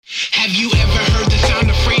Have you ever heard the sound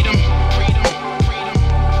of freedom?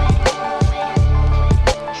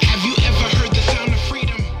 Have you ever heard the sound of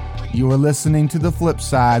freedom? You are listening to The Flip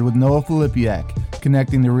Side with Noah Filipiak,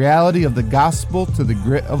 connecting the reality of the gospel to the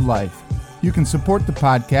grit of life. You can support the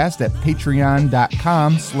podcast at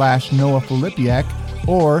patreon.com/Noah Filipiak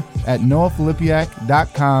or at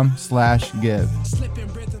noahfilipiak.com/give.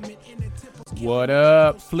 What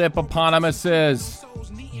up, Flip-eponymouses?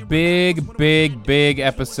 Big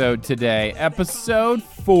episode today. Episode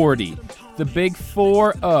 40. The big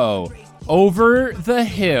 4-0. Over the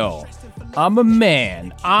hill. I'm a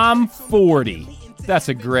man. I'm 40. That's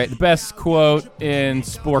a great, best quote in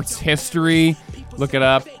sports history. Look it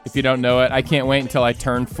up if you don't know it. I can't wait until I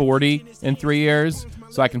turn 40 in 3 years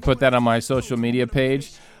so I can put that on my social media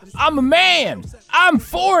page. I'm a man. I'm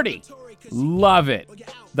 40. Love it.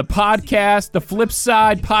 The podcast, the Flip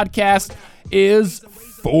Side podcast is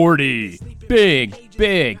 40. Big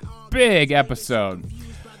episode.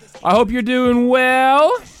 I hope you're doing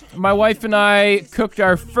well. My wife and I cooked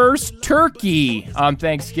our first turkey on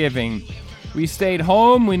Thanksgiving. We stayed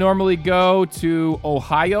home. We normally go to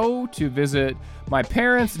Ohio to visit my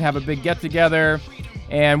parents and have a big get-together.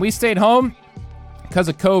 And we stayed home because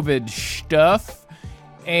of COVID stuff.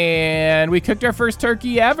 And we cooked our first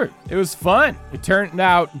turkey ever. It was fun. It turned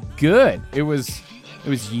out good. It was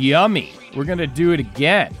yummy. We're going to do it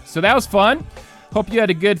again. So that was fun. Hope you had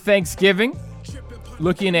a good Thanksgiving.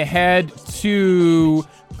 Looking ahead to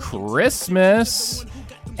Christmas.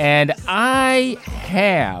 And I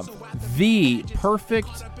have the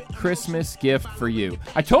perfect Christmas gift for you.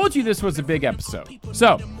 I told you this was a big episode.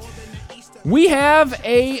 So, we have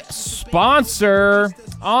a sponsor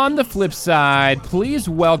on the Flip Side. Please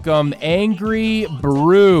welcome Angry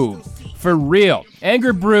Brew. For real.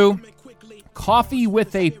 Angry Brew. Coffee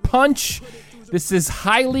with a punch. This is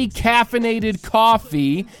highly caffeinated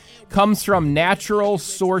coffee. Comes from natural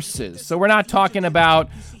sources. So we're not talking about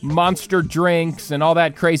monster drinks and all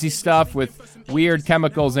that crazy stuff with weird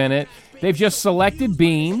chemicals in it. They've just selected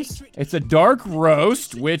beans. It's a dark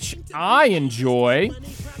roast, which I enjoy.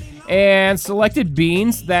 And selected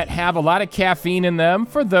beans that have a lot of caffeine in them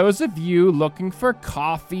for those of you looking for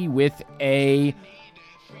coffee with a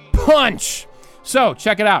punch. So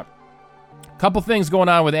check it out. Couple things going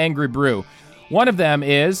on with Angry Brew. One of them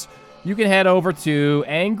is you can head over to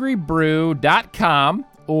angrybrew.com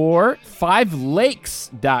or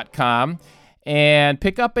fivelakes.com and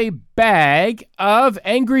pick up a bag of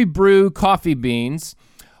Angry Brew coffee beans,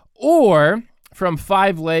 or from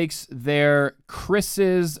 5 Lakes, their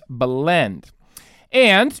Chris's Blend.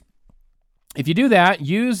 And if you do that,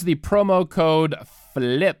 use the promo code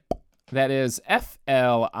FLIP. That is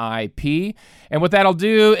FLIP. And what that'll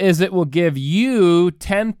do is it will give you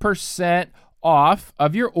 10% off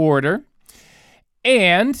of your order.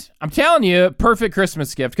 And I'm telling you, perfect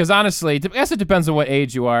Christmas gift. Because honestly, I guess it depends on what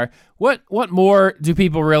age you are. What more do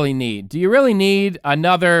people really need? Do you really need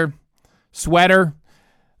another sweater?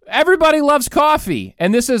 Everybody loves coffee.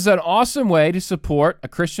 And this is an awesome way to support a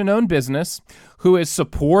Christian-owned business who is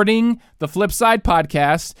supporting the Flip Side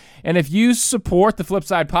podcast. And if you support the Flip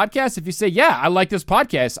Side podcast, if you say, yeah, I like this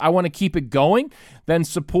podcast, I want to keep it going, then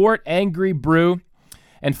support Angry Brew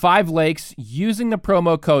and 5 Lakes using the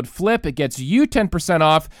promo code FLIP. It gets you 10%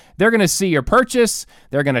 off. They're going to see your purchase.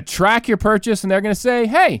 They're going to track your purchase, and they're going to say,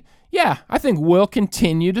 hey, yeah, I think we'll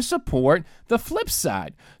continue to support the Flip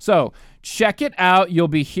Side. So check it out. You'll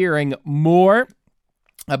be hearing more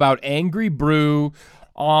about Angry Brew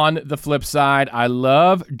on the Flip Side. I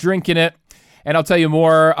love drinking it. And I'll tell you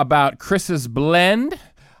more about Chris's Blend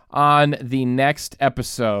on the next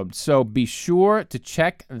episode. So be sure to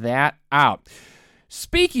check that out.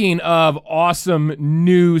 Speaking of awesome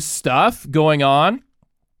new stuff going on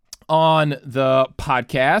the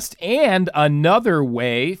podcast, and another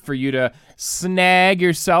way for you to snag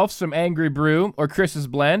yourself some Angry Brew or Chris's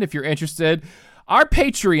Blend if you're interested, our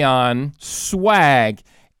Patreon swag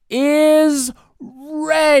is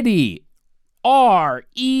ready.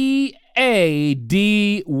 READY.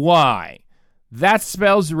 That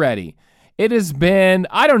spells ready. It has been,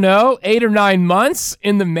 8 or 9 months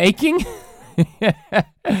in the making.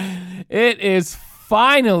 It is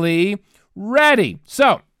finally ready.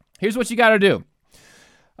 So here's what you got to do.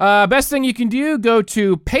 Best thing you can do, go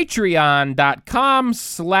to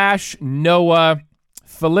patreon.com/Noah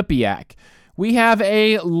Filipiak. We have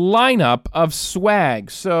a lineup of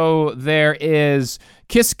swag. So there is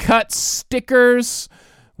Kiss Cut stickers.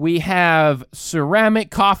 We have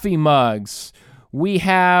ceramic coffee mugs. We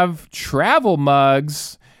have travel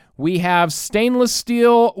mugs. We have stainless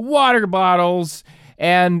steel water bottles.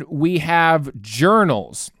 And we have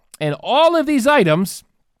journals. And all of these items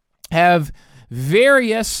have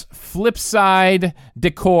various flip side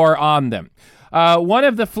decor on them. One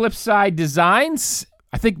of the flip side designs,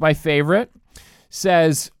 I think my favorite,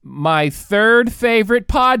 says, "My third favorite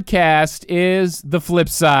podcast is The Flip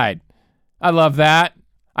Side." I love that.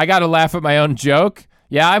 I got to laugh at my own joke.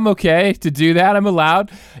 Yeah, I'm okay to do that. I'm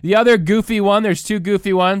allowed. The other goofy one, there's two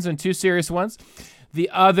goofy ones and two serious ones. The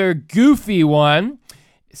other goofy one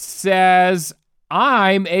says,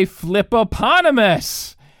 "I'm a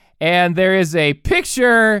flipopotamus." And there is a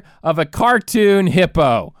picture of a cartoon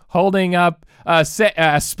hippo holding up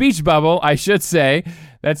a speech bubble, I should say,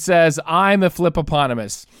 that says, "I'm a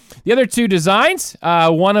flipopotamus." The other two designs,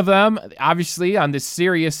 one of them, obviously on the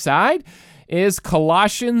serious side, is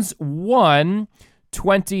Colossians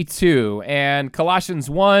 1:22. And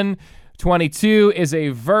Colossians 1:22 is a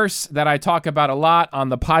verse that I talk about a lot on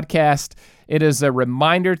the podcast. It is a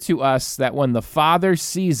reminder to us that when the Father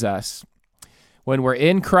sees us, when we're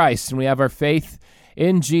in Christ and we have our faith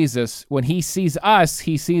in Jesus, when he sees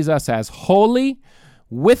us as holy,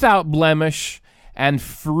 without blemish, and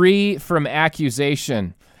free from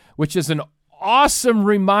accusation, which is an awesome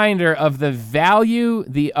reminder of the value,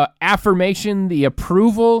 the affirmation, the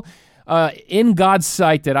approval in God's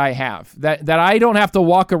sight that I have, that I don't have to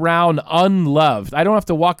walk around unloved. I don't have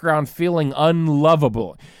to walk around feeling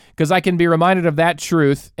unlovable, because I can be reminded of that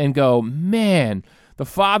truth and go, man, the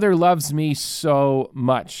Father loves me so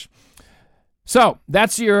much. So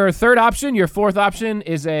that's your third option. Your fourth option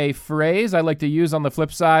is a phrase I like to use on the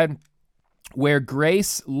flip side: "Where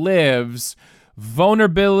grace lives,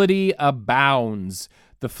 vulnerability abounds."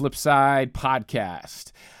 The Flip Side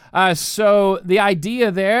podcast. So the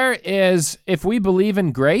idea there is, if we believe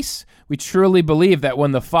in grace, we truly believe that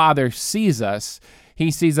when the Father sees us,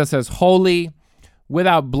 he sees us as holy,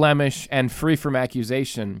 without blemish, and free from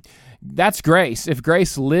accusation. That's grace. If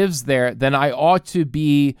grace lives there, then I ought to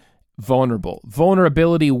be vulnerable.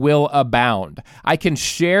 Vulnerability will abound. I can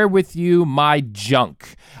share with you my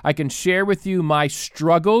junk. I can share with you my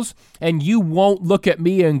struggles, and you won't look at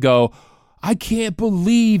me and go, "I can't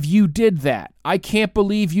believe you did that. I can't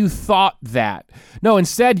believe you thought that." No,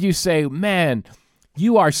 instead you say, "Man,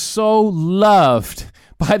 you are so loved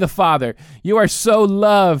by the Father. You are so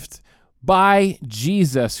loved by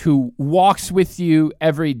Jesus, who walks with you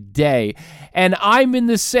every day. And I'm in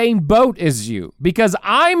the same boat as you, because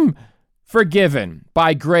I'm forgiven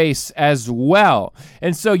by grace as well."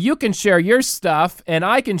 And so you can share your stuff and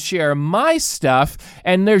I can share my stuff,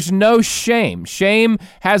 and there's no shame. Shame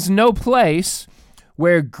has no place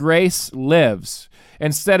where grace lives.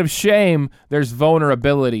 Instead of shame, there's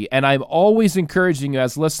vulnerability. And I'm always encouraging you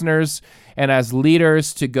as listeners and as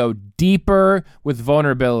leaders to go deeper with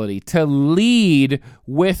vulnerability, to lead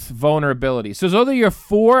with vulnerability. So those are your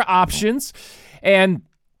four options. And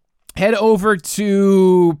head over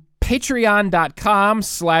to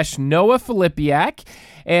patreon.com/Noah Filipiak.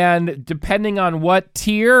 And depending on what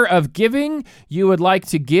tier of giving you would like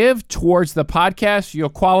to give towards the podcast, you'll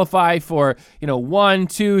qualify for, 1,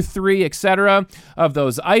 2, 3, etc. of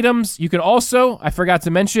those items. You can also, I forgot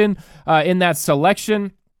to mention, in that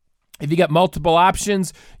selection, if you get multiple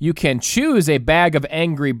options, you can choose a bag of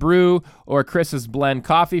Angry Brew or Chris's Blend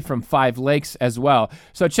coffee from 5 Lakes as well.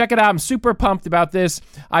 So check it out. I'm super pumped about this.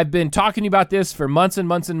 I've been talking about this for months and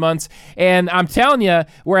months and months, and I'm telling you,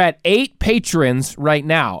 we're at 8 patrons right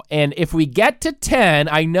now. And if we get to 10,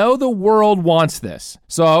 I know the world wants this.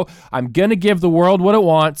 So I'm going to give the world what it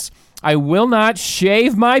wants. I will not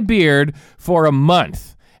shave my beard for a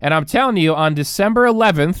month. And I'm telling you, on December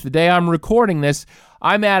 11th, the day I'm recording this,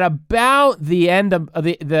 I'm at about the end of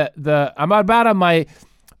the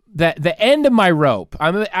end of my rope.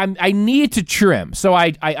 I need to trim, so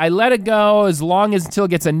I let it go until it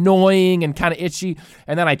gets annoying and kind of itchy,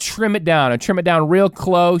 and then I trim it down. I trim it down real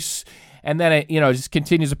close, and then it just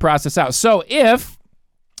continues the process out. So if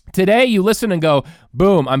today you listen and go,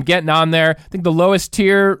 boom, I'm getting on there. I think the lowest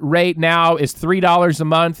tier rate now is $3 a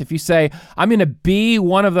month. If you say, I'm going to be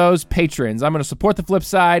one of those patrons, I'm going to support the Flip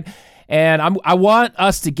Side. And I want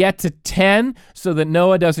us to get to 10 so that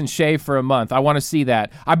Noah doesn't shave for a month. I want to see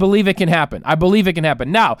that. I believe it can happen.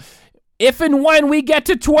 Now, if and when we get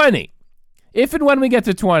to 20,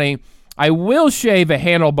 I will shave a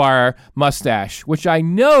handlebar mustache, which I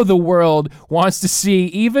know the world wants to see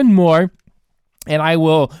even more. And I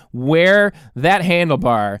will wear that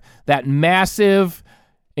handlebar, that massive,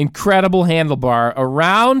 incredible handlebar,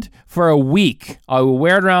 around for a week. I will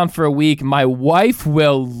wear it around for a week. My wife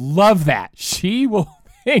will love that. She will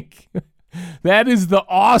think that is the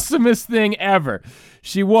awesomest thing ever.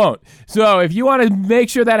 She won't. So if you want to make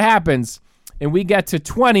sure that happens, and we get to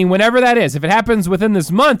 20, whenever that is. If it happens within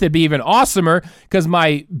this month, it'd be even awesomer because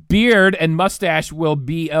my beard and mustache will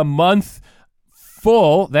be a month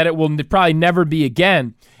full that it will probably never be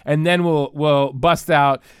again. And then we'll bust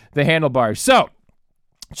out the handlebars. So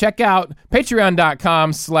check out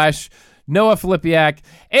patreon.com/Noah Filipiak.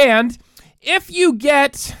 And if you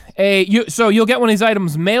get you'll get one of these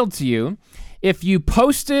items mailed to you if you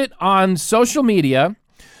post it on social media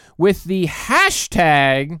with the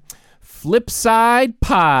hashtag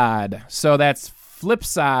FlipsidePod. So that's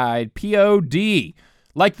Flipside, P-O-D,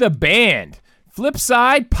 like the band.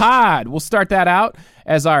 FlipsidePod. We'll start that out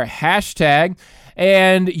as our hashtag.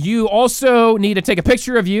 And you also need to take a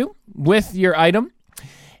picture of you with your item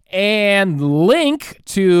and link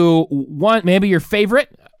to one, maybe your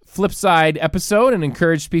favorite Flipside episode, and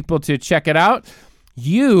encourage people to check it out.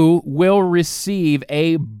 You will receive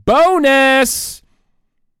a bonus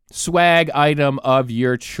swag item of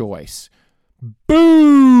your choice.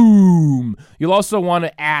 Boom! You'll also want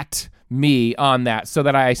to @ me on that so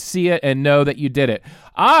that I see it and know that you did it.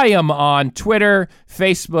 I am on Twitter,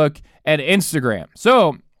 Facebook, and Instagram.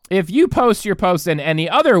 So if you post your posts in any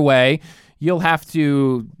other way, you'll have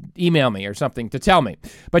to email me or something to tell me.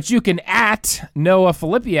 But you can @ Noah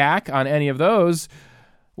Filipiak on any of those,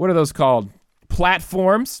 what are those called?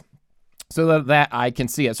 Platforms, so that I can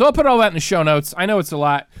see it. So I'll put all that in the show notes. I know it's a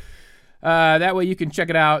lot. That way you can check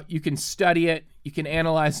it out. You can study it. You can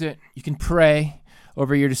analyze it. You can pray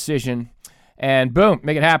over your decision. And boom,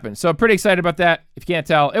 make it happen. So I'm pretty excited about that. If you can't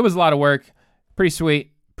tell, it was a lot of work. Pretty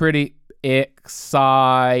sweet. Pretty excited.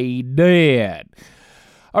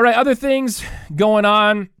 All right, other things going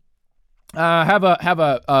on. Have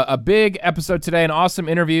a big episode today, an awesome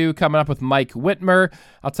interview coming up with Mike Wittmer.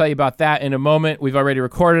 I'll tell you about that in a moment. We've already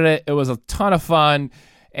recorded it. It was a ton of fun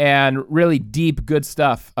and really deep, good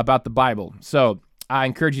stuff about the Bible. So I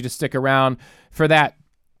encourage you to stick around for that.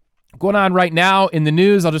 Going on right now in the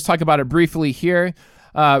news, I'll just talk about it briefly here.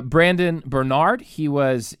 Brandon Bernard, he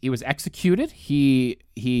was executed. He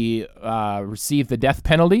received the death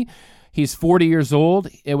penalty. He's 40 years old.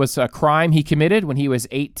 It was a crime he committed when he was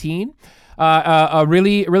 18. A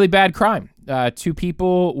really, really bad crime. 2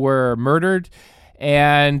 people were murdered,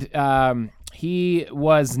 and he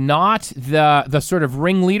was not the sort of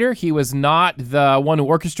ringleader. He was not the one who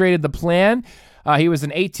orchestrated the plan. He was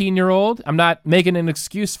an 18-year-old. I'm not making an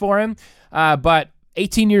excuse for him, but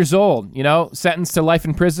 18 years old, sentenced to life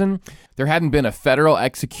in prison. There hadn't been a federal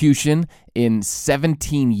execution in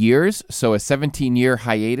 17 years, so a 17-year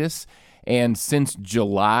hiatus. And since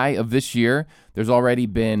July of this year, there's already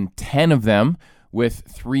been 10 of them, with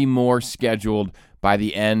 3 more scheduled by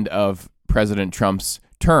the end of President Trump's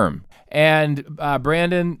term. And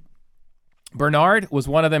Brandon Bernard was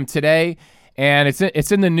one of them today. And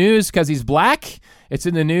it's in the news because he's black. It's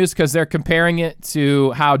in the news because they're comparing it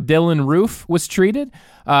to how Dylan Roof was treated,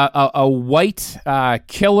 a white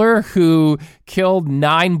killer who killed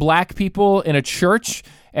 9 black people in a church,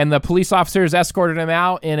 and the police officers escorted him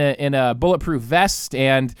out in a bulletproof vest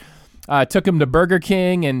and took him to Burger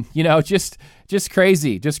King, and just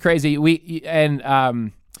crazy.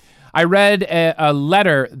 I read a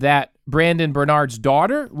letter that Brandon Bernard's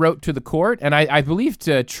daughter wrote to the court, and I believe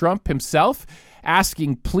to Trump himself,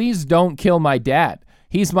 asking, please don't kill my dad.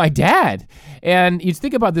 He's my dad. And you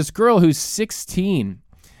think about this girl who's 16,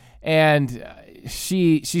 and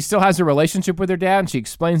she still has a relationship with her dad, and she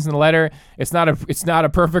explains in the letter, it's not a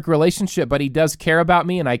perfect relationship, but he does care about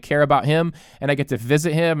me, and I care about him, and I get to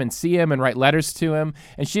visit him and see him and write letters to him,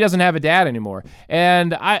 and she doesn't have a dad anymore.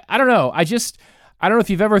 And I don't know. I don't know if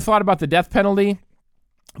you've ever thought about the death penalty,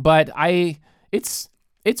 but it's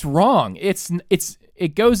wrong.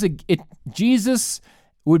 Jesus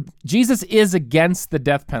is against the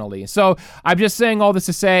death penalty. So I'm just saying all this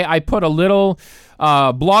to say I put a little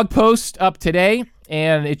blog post up today,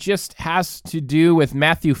 and it just has to do with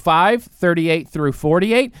Matthew 5:38 through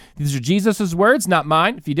 48. These are Jesus' words, not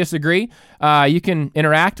mine. If you disagree, you can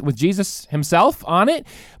interact with Jesus himself on it.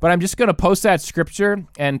 But I'm just going to post that scripture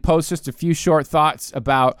and post just a few short thoughts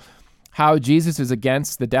about how Jesus is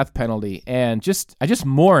against the death penalty. And I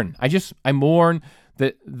mourn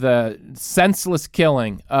the senseless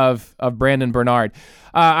killing of Brandon Bernard.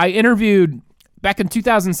 I interviewed back in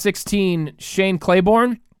 2016 Shane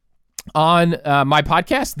Claiborne on my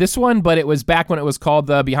podcast, this one, but it was back when it was called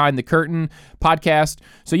the Behind the Curtain podcast.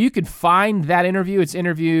 So you can find that interview. It's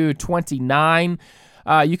interview 29.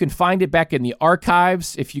 You can find it back in the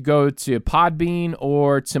archives if you go to Podbean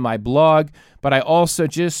or to my blog, but I also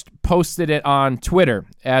just posted it on Twitter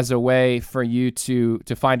as a way for you to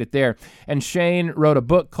find it there. And Shane wrote a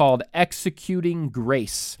book called Executing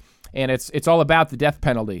Grace. and it's all about the death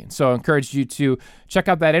penalty. So I encourage you to check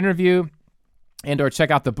out that interview and or check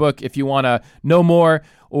out the book if you want to know more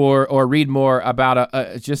or read more about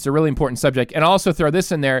just a really important subject. And I'll also throw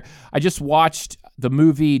this in there. I just watched the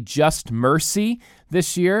movie Just Mercy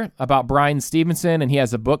this year about Bryan Stevenson, and he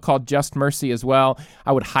has a book called Just Mercy as well.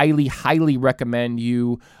 I would highly, highly recommend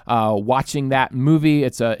you watching that movie.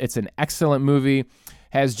 It's an excellent movie.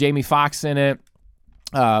 Has Jamie Foxx in it,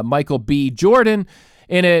 Michael B. Jordan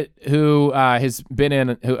in it, who has been in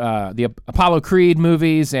the Apollo Creed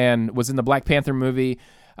movies and was in the Black Panther movie.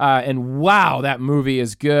 And wow, that movie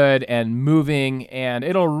is good and moving, and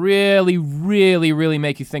it'll really, really, really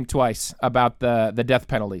make you think twice about the death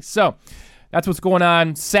penalty. So that's what's going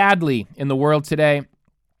on, sadly, in the world today,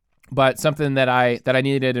 but something that I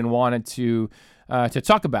needed and wanted to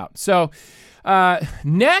talk about. So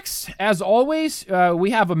next, as always, we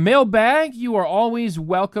have a mailbag. You are always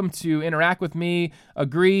welcome to interact with me,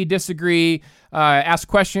 agree, disagree, ask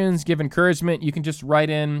questions, give encouragement. You can just write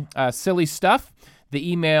in silly stuff. The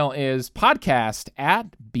email is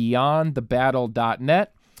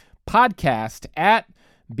podcast@beyondthebattle.net,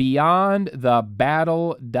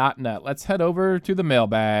 podcast@beyondthebattle.net. Let's head over to the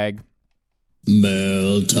mailbag.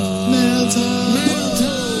 Mail time. Mail time. Mail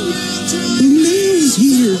time. Mail's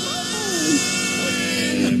here.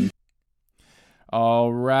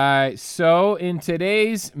 All right. So in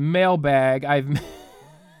today's mailbag, I've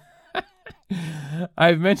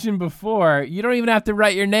mentioned before, you don't even have to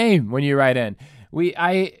write your name when you write in. We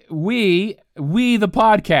the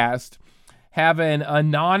podcast have an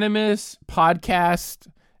anonymous podcast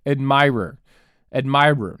admirer.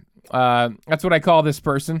 That's what I call this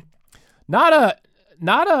person. Not a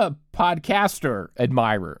podcaster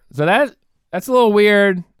admirer. So that's a little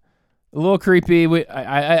weird, a little creepy.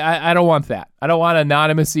 I don't want that. I don't want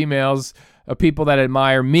anonymous emails of people that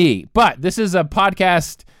admire me. But this is a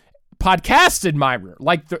podcast admirer,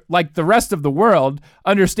 like the rest of the world.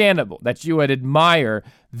 Understandable that you would admire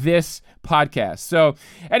this podcast. So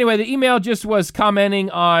anyway, the email just was commenting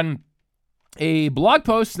on a blog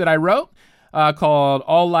post that I wrote called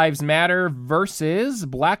All Lives Matter versus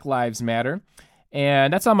Black Lives Matter.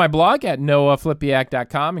 And that's on my blog at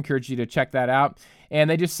noahflipiak.com. Encourage you to check that out. And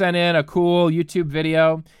they just sent in a cool YouTube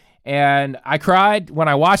video, and I cried when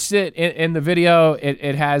I watched it. In the video,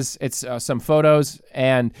 it has some photos,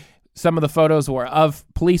 and some of the photos were of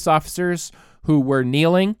police officers who were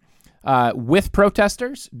kneeling with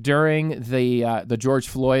protesters during the George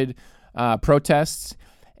Floyd protests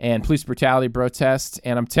and police brutality protests.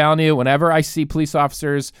 And I'm telling you, whenever I see police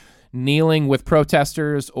officers kneeling with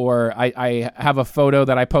protesters, or I have a photo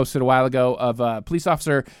that I posted a while ago of a police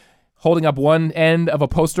officer holding up one end of a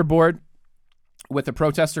poster board with a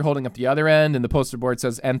protester holding up the other end, and the poster board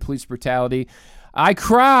says "End Police Brutality." I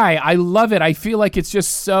cry. I love it. I feel like it's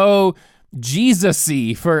just so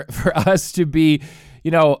Jesus-y for us to be,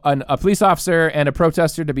 a police officer and a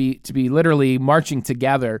protester to be literally marching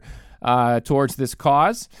together towards this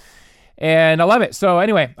cause. And I love it. So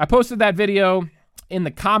anyway, I posted that video in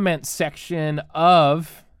the comments section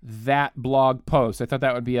of that blog post. I thought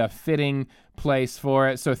that would be a fitting place for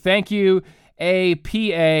it. So thank you,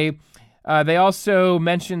 APA. They also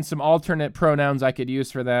mentioned some alternate pronouns I could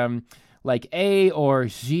use for them, like A or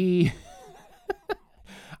G.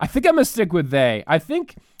 I think I'm going to stick with they. I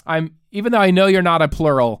think even though I know you're not a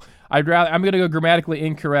plural, I'm going to go grammatically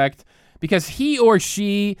incorrect, because he or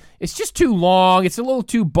she, it's just too long. It's a little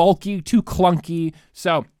too bulky, too clunky.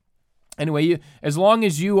 So anyway, as long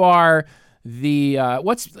as you are the,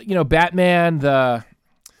 Batman, I'm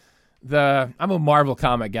a Marvel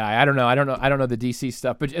comic guy. I don't know the DC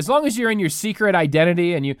stuff, but as long as you're in your secret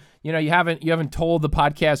identity and you haven't told the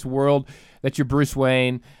podcast world that you're Bruce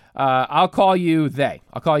Wayne, I'll call you they.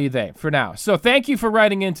 I'll call you they for now. So thank you for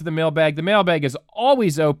writing into the mailbag. The mailbag is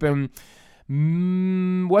always open.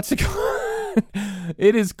 What's it called?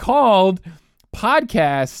 It is called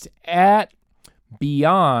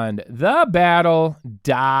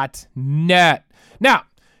podcast@beyondthebattle.net. Now,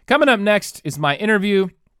 coming up next is my interview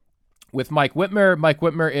with Mike Wittmer. Mike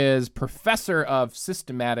Wittmer is professor of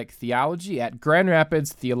systematic theology at Grand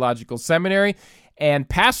Rapids Theological Seminary and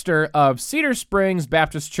pastor of Cedar Springs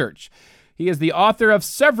Baptist Church. He is the author of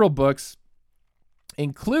several books,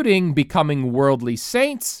 including Becoming Worldly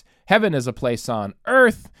Saints, Heaven is a Place on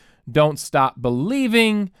Earth, Don't Stop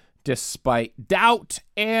Believing, Despite Doubt,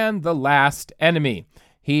 and The Last Enemy.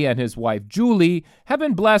 He and his wife, Julie, have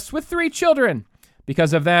been blessed with 3 children.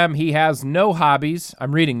 Because of them, he has no hobbies.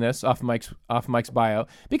 I'm reading this off Mike's bio.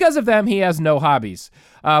 Because of them, he has no hobbies.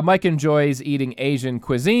 Mike enjoys eating Asian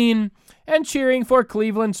cuisine and cheering for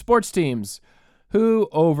Cleveland sports teams, who,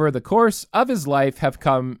 over the course of his life, have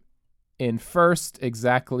come in first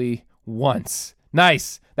exactly once.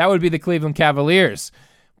 Nice. That would be the Cleveland Cavaliers.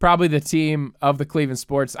 Probably the team of the Cleveland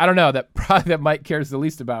sports. I don't know, that Mike cares the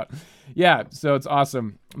least about. Yeah, so it's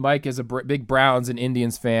awesome. Mike is a big Browns and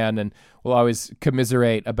Indians fan, and will always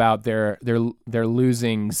commiserate about their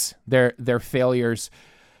losings, their failures.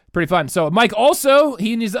 Pretty fun. So Mike also,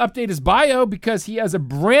 he needs to update his bio because he has a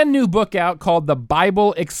brand new book out called The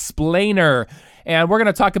Bible Explainer, and we're going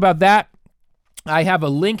to talk about that. I have a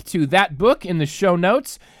link to that book in the show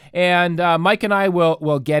notes. And Mike and I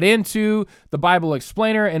will get into the Bible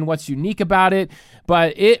Explainer and what's unique about it.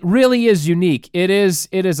 But it really is unique. It is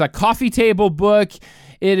a coffee table book.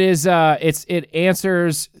 It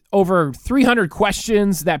answers over 300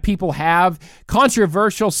 questions that people have,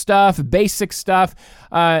 controversial stuff, basic stuff,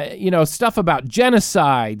 stuff about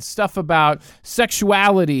genocide, stuff about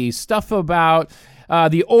sexuality, stuff about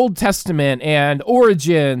the Old Testament and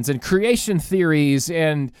origins and creation theories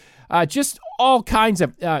and just all kinds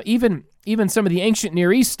of even some of the ancient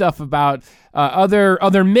Near East stuff about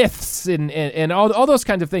other myths and all those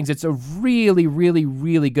kinds of things. It's a really, really,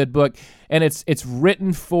 really good book, and it's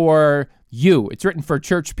written for you. It's written for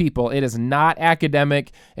church people. It is not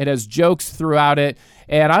academic. It has jokes throughout it,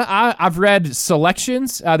 and I've read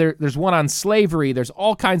selections. There's one on slavery. There's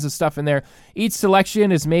all kinds of stuff in there. Each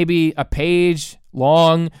selection is maybe a page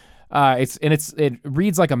long. It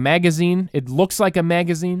reads like a magazine. It looks like a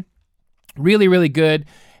magazine. Really, really good,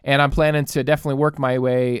 and I'm planning to definitely work my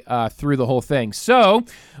way through the whole thing. So,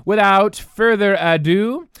 without further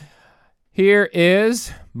ado, here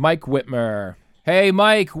is Mike Wittmer. Hey,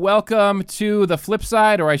 Mike, welcome to the flip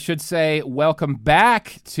side, or I should say, welcome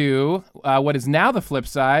back to what is now the flip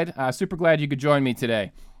side. Super glad you could join me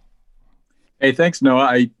today. Hey, thanks,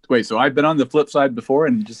 Noah. So I've been on the flip side before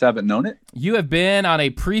and just haven't known it? You have been on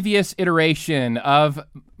a previous iteration of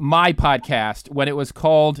my podcast when it was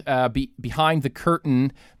called Behind the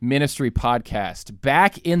Curtain Ministry Podcast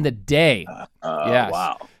back in the day. Yes.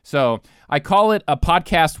 Wow. So I call it a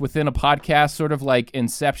podcast within a podcast, sort of like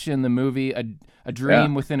Inception, the movie, a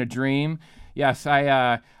dream within a dream. Yes,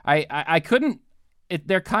 I couldn't.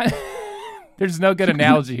 They're kind of, there's no good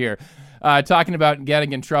analogy here. Talking about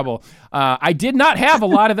getting in trouble. I did not have a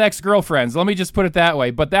lot of ex-girlfriends. Let me just put it that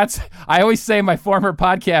way. But I always say my former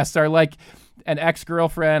podcasts are like an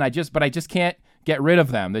ex-girlfriend. I just can't get rid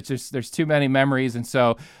of them. There's too many memories. And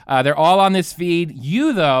so they're all on this feed.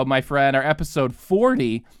 You, though, my friend, are episode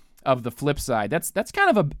 40 of The Flip Side. That's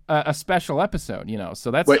kind of a special episode,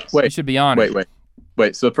 So that's, you should be honored.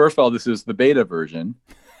 Wait. So first of all, this is the beta version.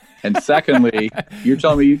 And secondly, you're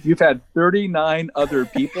telling me you've had 39 other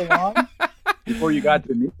people on before you got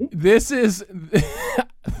to me? This is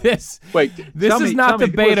not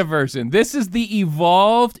the beta version. This is the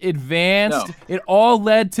evolved, advanced. No. It all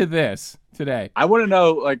led to this today. I want to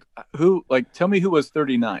know, tell me who was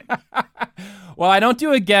 39. Well, I don't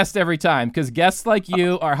do a guest every time because guests like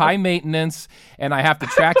you are high maintenance and I have to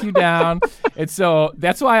track you down. And so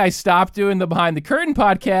that's why I stopped doing the Behind the Curtain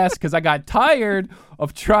podcast because I got tired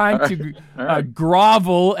of trying to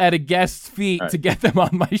grovel at a guest's feet to get them on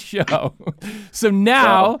my show. So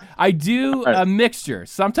now I do a mixture.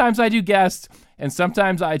 Sometimes I do guests and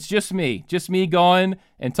sometimes it's just me going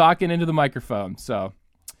and talking into the microphone. So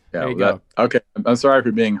there you go. Okay. I'm sorry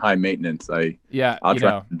for being high maintenance. I'll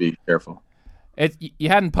try to be careful. You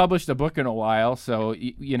hadn't published a book in a while, so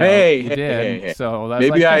you did. Hey. So that's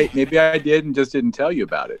maybe I did and just didn't tell you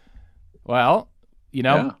about it. Well,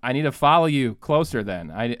 I need to follow you closer. Then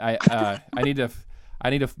I need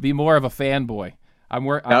to be more of a fanboy.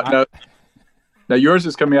 Now yours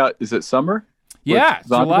is coming out. Is it summer? Yeah,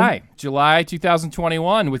 July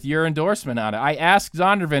 2021 with your endorsement on it. I asked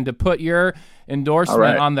Zondervan to put your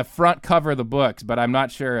endorsement on the front cover of the books, but I'm not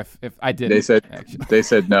sure if I did. They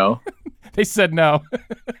said no. They said no.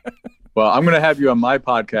 Well, I'm going to have you on my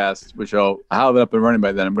podcast, which I'll have it up and running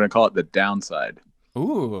by then. I'm going to call it The Downside.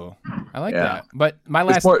 Ooh, I like that. But my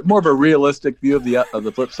last it's more of a realistic view of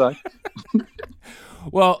the flip side.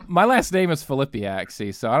 Well, my last name is Filipiak,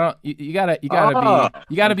 see, so I don't. You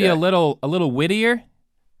gotta be a little wittier.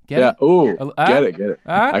 Get it? Ooh, get it.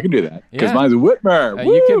 I can do that because mine's Wittmer.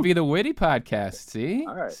 You could be the witty podcast. See,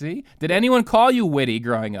 all right. See. Did anyone call you witty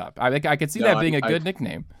growing up? I could see that being a good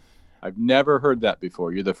nickname. I've never heard that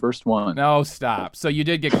before. You're the first one. No, stop. So you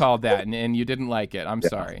did get called that, and you didn't like it. I'm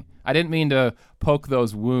sorry. I didn't mean to poke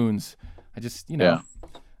those wounds. I just, I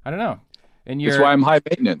don't know. And that's why I'm high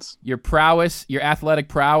maintenance. Your prowess, your athletic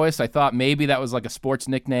prowess, I thought maybe that was like a sports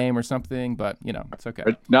nickname or something, but, it's okay.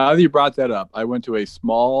 But now that you brought that up, I went to a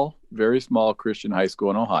very small Christian high school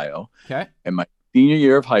in Ohio. Okay. And my senior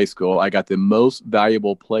year of high school, I got the most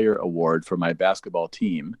valuable player award for my basketball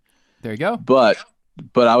team. There you go. But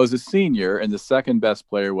I was a senior, and the second best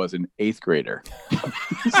player was an 8th grader.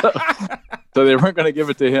 so they weren't going to give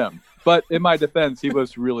it to him. But in my defense, he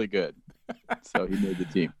was really good. So he made the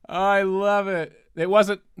team. I love it. That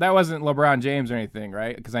wasn't LeBron James or anything,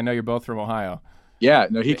 right? Because I know you're both from Ohio. Yeah,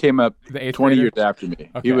 no, he came up 20 grader? years after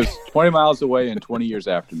me. Okay. He was 20 miles away and 20 years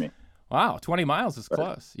after me. Wow, 20 miles is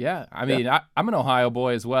close. Yeah, I mean, I'm an Ohio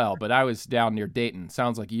boy as well, but I was down near Dayton.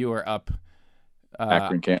 Sounds like you were up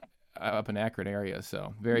Akron, Camp. Up in Akron area.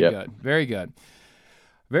 So very good, very good,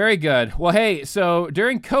 very good. Well, hey, so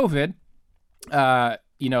during COVID,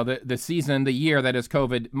 the season, the year that is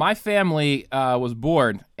COVID, my family was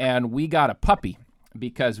bored, and we got a puppy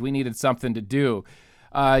because we needed something to do.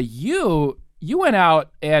 You went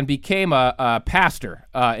out and became a pastor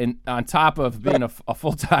on top of being a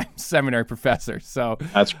full-time seminary professor. So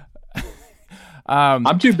that's.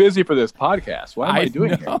 I'm too busy for this podcast. What am I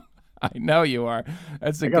doing here? I know you are.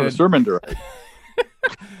 I got a sermon to write.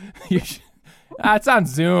 It's on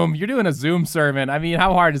Zoom. You're doing a Zoom sermon. I mean,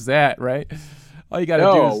 how hard is that, right? All you got to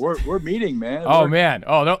do is... we're meeting, man. Man.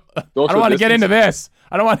 Oh, no. I don't want to get into this.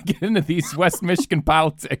 I don't want to get into these West Michigan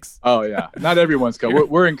politics. Oh, yeah. Not everyone's coming.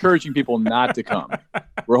 We're encouraging people not to come.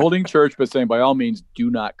 We're holding church, but saying, by all means, do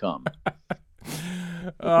not come.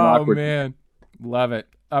 Oh, man. Love it.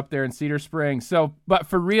 Up there in Cedar Springs. So, but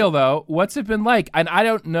for real, though, what's it been like? And I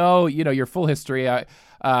don't know, your full history.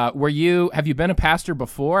 Have you been a pastor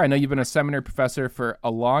before? I know you've been a seminary professor for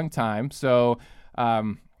a long time. So,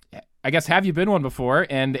 I guess, have you been one before?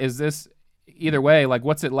 And is this... Either way, like,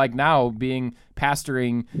 what's it like now being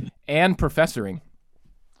pastoring and professoring?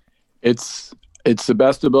 It's the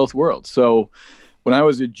best of both worlds. So when I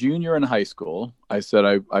was a junior in high school, I said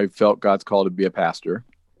I felt God's call to be a pastor.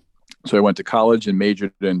 So I went to college and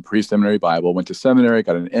majored in pre-seminary Bible, went to seminary,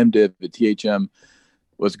 got an MDiv, a THM,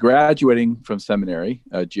 was graduating from seminary,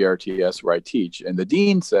 GRTS, where I teach. And the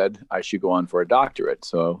dean said I should go on for a doctorate.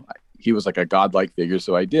 So he was like a godlike figure.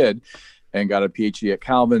 So I did. And got a PhD at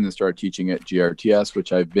Calvin and started teaching at GRTS,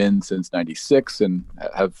 which I've been since 96 and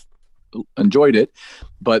have enjoyed it.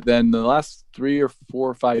 But then the last 3 or 4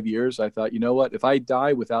 or 5 years, I thought, you know what, if I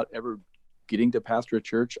die without ever getting to pastor a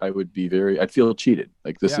church, I'd feel cheated.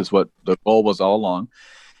 Like this is what the goal was all along.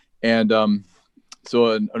 And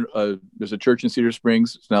so there's a church in Cedar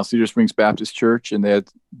Springs. It's now Cedar Springs Baptist Church, and they had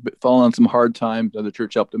fallen on some hard times. Another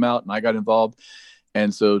church helped them out, and I got involved.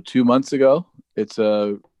 And so 2 months ago, it's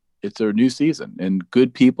a new season and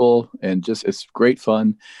good people, and just it's great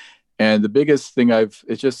fun. And the biggest thing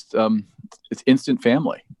it's instant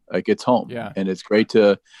family. Like it's home, and it's great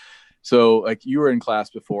so like you were in class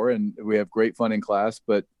before, and we have great fun in class,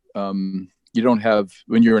 but you don't have,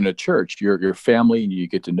 when you're in a church, your family, and you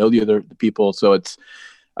get to know the people. So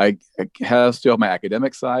I still have my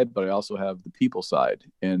academic side, but I also have the people side.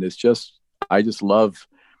 And I just love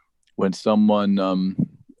when someone,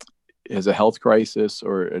 has a health crisis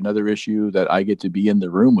or another issue, that I get to be in the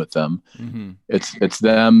room with them. Mm-hmm. It's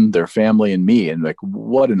them, their family, and me. And like,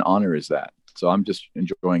 what an honor is that? So I'm just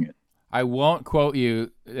enjoying it. I won't quote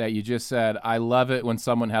you that you just said, I love it when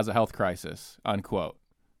someone has a health crisis, unquote.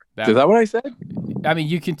 Is that what I said? I mean,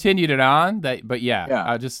 you continued it on, but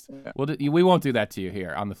yeah. We won't do that to you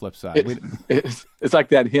here on the flip side. It's like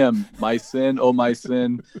that hymn, my sin, oh my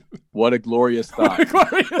sin, what a glorious thought. What a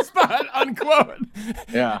glorious thought, unquote.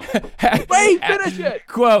 Yeah. Wait, finish it.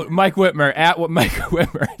 Quote, Mike Wittmer, at what Mike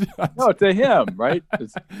Wittmer. No, it's a hymn, right?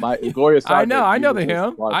 It's my glorious thought. I know the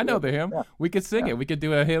hymn. I know the hymn. Yeah. We could sing it. We could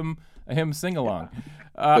do a hymn sing-along.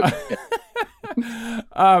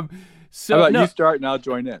 So how about you start and I'll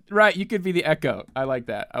join in? Right, you could be the echo. I like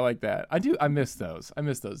that. I miss those. I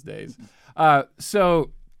miss those days. Actually,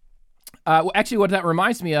 what that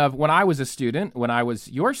reminds me of, when I was a student, when I was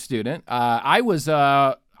your student, I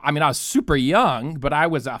was super young, but I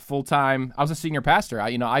was a senior pastor.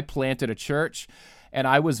 I planted a church, and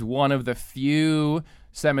I was one of the few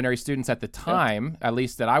seminary students at the time, at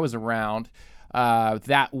least that I was around,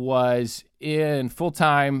 that was in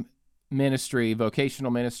full-time ministry,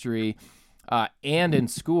 vocational ministry, and in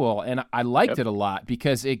school. And I liked it a lot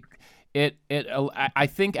because I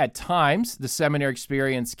think at times the seminary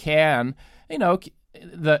experience can, I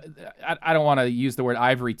don't want to use the word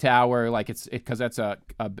ivory tower, like because that's a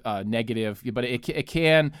negative, but it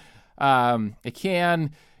can,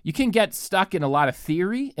 you can get stuck in a lot of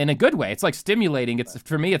theory in a good way. It's like stimulating.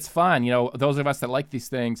 For me, it's fun. Those of us that like these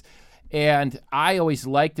things. And I always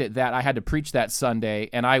liked it that I had to preach that Sunday,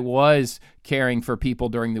 and I was caring for people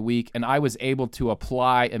during the week, and I was able to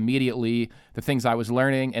apply immediately the things I was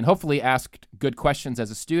learning and hopefully ask good questions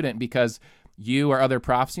as a student, because you or other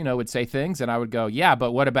profs, would say things, and I would go, yeah,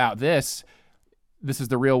 but what about this? this is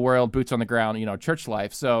the real world, boots on the ground, church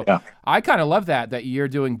life. So Yeah. I kind of love that you're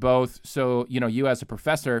doing both. So, you as a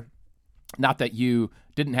professor, not that you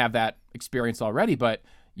didn't have that experience already, but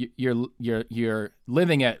you're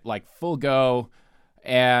living it like full go.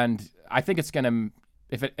 And I think it's going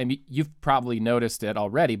to, you've probably noticed it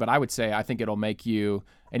already, but I would say, I think it'll make you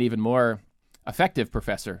an even more effective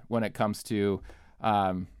professor when it comes to,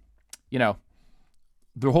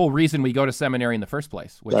 the whole reason we go to seminary in the first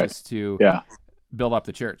place, which is to build up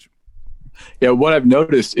the church. Yeah, what I've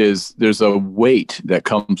noticed is there's a weight that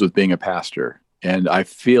comes with being a pastor, and I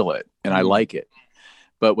feel it, and I like it.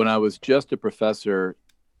 But when I was just a professor,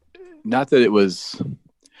 not that it was,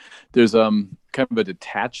 there's kind of a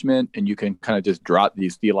detachment, and you can kind of just drop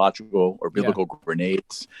these theological or biblical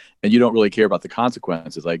grenades, and you don't really care about the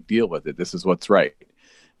consequences. Like, deal with it. This is what's right.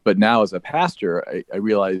 But now as a pastor, I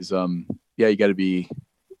realize, you got to be,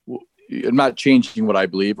 I'm not changing what I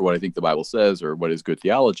believe or what I think the Bible says or what is good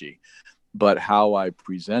theology, but how I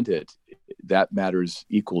present it, that matters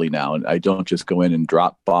equally now. And I don't just go in and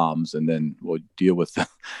drop bombs and then we'll deal with them.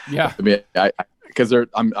 Yeah. I mean, because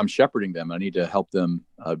I'm shepherding them. I need to help them,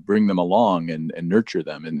 bring them along and nurture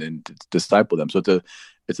them and disciple them. So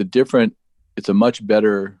it's a much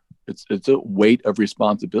better, it's a weight of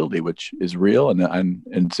responsibility, which is real and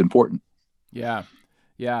it's important. Yeah.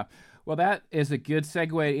 Yeah. Well, that is a good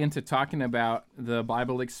segue into talking about the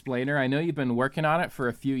Bible Explainer. I know you've been working on it for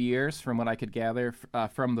a few years from what I could gather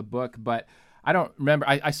from the book, but I don't remember.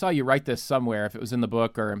 I saw you write this somewhere, if it was in the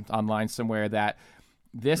book or online somewhere, that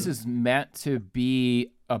this is meant to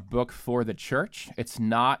be a book for the church. It's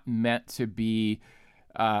not meant to be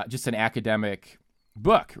just an academic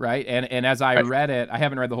book, right? And as I read it, I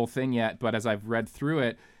haven't read the whole thing yet, but as I've read through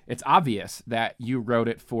it, it's obvious that you wrote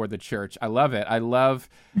it for the church. I love it. I love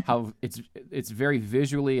how it's very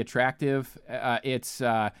visually attractive.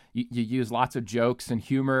 You use lots of jokes and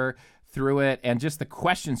humor through it, and just the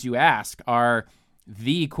questions you ask are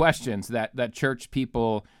the questions that church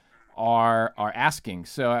people are asking.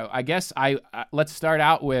 So I guess let's start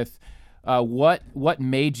out with what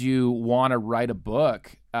made you want to write a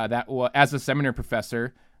book that as a seminary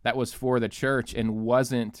professor that was for the church and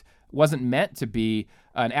wasn't meant to be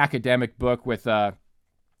an academic book with a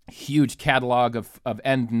huge catalog of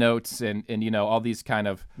end notes and all these kind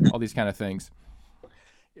of things.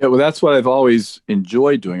 Yeah, well, that's what I've always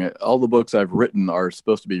enjoyed doing. It. All the books I've written are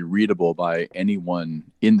supposed to be readable by anyone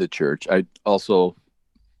in the church. I also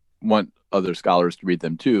want other scholars to read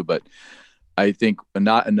them too, but I think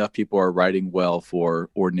not enough people are writing well for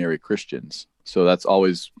ordinary Christians. So that's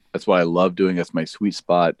what I love doing. That's my sweet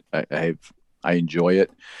spot. I enjoy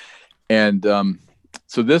it. And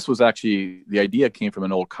so this was actually, the idea came from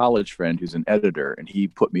an old college friend who's an editor, and he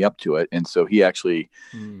put me up to it. And so he actually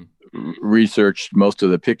researched most of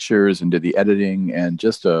the pictures and did the editing, and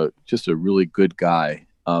just a really good guy.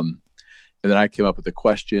 And then I came up with the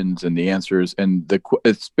questions and the answers, and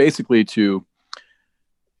it's basically to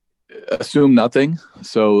assume nothing.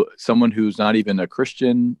 So someone who's not even a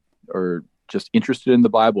Christian or just interested in the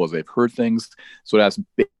Bible, as they've heard things. So it asks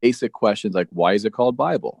basic questions like, why is it called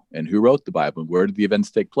Bible? And who wrote the Bible? And where did the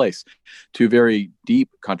events take place? To very deep,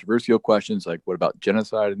 controversial questions like, what about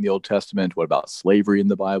genocide in the Old Testament? What about slavery in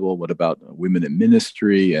the Bible? What about women in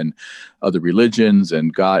ministry and other religions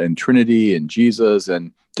and God and Trinity and Jesus?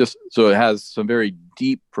 And just, so it has some very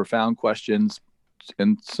deep, profound questions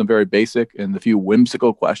and some very basic and a few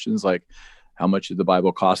whimsical questions like, how much did the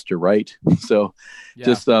Bible cost to write? So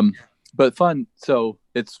just, but fun. So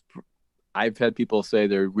I've had people say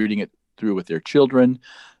they're reading it through with their children,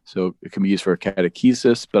 so it can be used for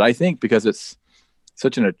catechesis. But I think because it's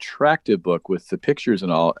such an attractive book with the pictures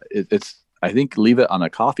and all, I think leave it on a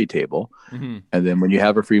coffee table, and then when you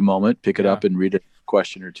have a free moment, pick it up and read a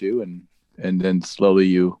question or two, and then slowly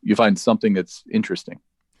you find something that's interesting.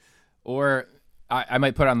 Or I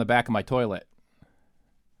might put it on the back of my toilet.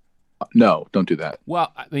 No, don't do that.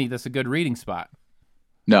 Well, I mean, that's a good reading spot.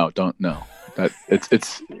 No, don't. No,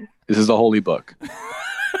 this is a holy book.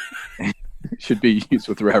 It should be used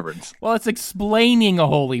with reverence. Well, it's explaining a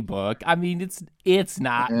holy book. I mean, it's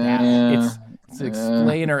not that. It's an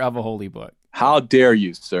explainer of a holy book. How dare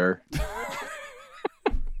you, sir?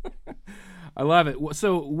 I love it.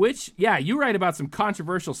 So, you write about some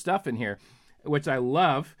controversial stuff in here, which I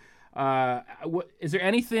love. Is there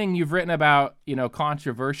anything you've written about,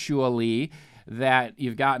 controversially that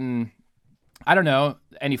you've gotten, I don't know,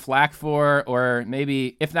 any flack for, or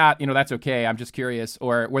maybe if not, that's okay. I'm just curious.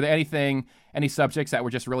 Or were there any subjects that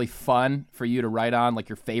were just really fun for you to write on, like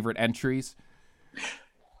your favorite entries?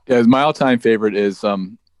 Yeah, my all-time favorite is, a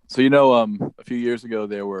few years ago,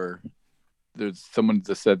 there were there's someone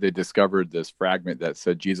that said they discovered this fragment that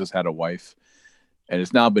said Jesus had a wife, and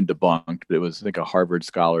it's now been debunked, but it was, I think, a Harvard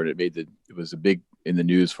scholar, and it was a big in the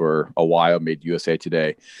news for a while, made USA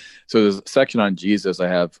Today. So there's a section on Jesus. I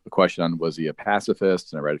have a question on, was he a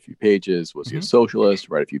pacifist? And I read a few pages. Was he a socialist?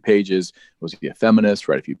 Read a few pages. Was he a feminist?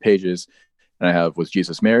 Read a few pages. And I have, was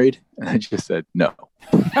Jesus married? And I just said, no.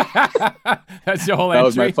 That's the whole That entry?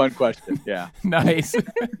 was my fun question. Yeah. Nice.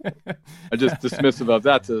 I just dismissive of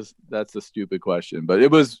that's a stupid question. But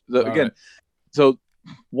it was, again, right. So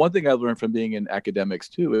one thing I learned from being in academics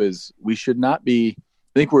too is we should not be,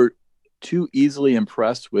 I think we're too easily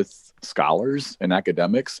impressed with scholars and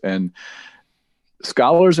academics, and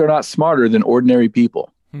scholars are not smarter than ordinary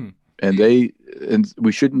people. And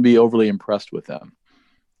we shouldn't be overly impressed with them.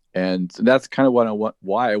 And that's kind of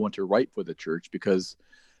why I want to write for the church, because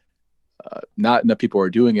not enough people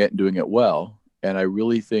are doing it and doing it well. And I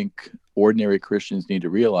really think ordinary Christians need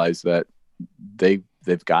to realize that they've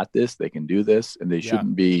got this, they can do this, and they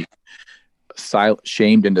shouldn't be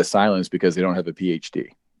shamed into silence because they don't have a PhD.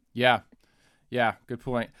 Yeah. Yeah, good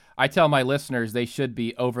point. I tell my listeners they should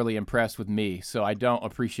be overly impressed with me, so I don't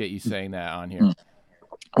appreciate you saying that on here.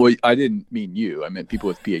 Well, I didn't mean you. I meant people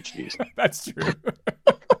with PhDs. That's true.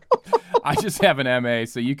 I just have an MA,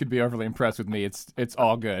 so you could be overly impressed with me. It's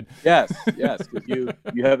all good. Yes, because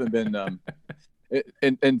you haven't been.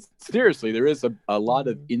 And seriously, there is a lot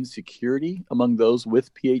of insecurity among those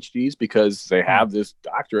with PhDs because they have this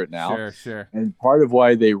doctorate now. Sure. And part of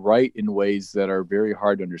why they write in ways that are very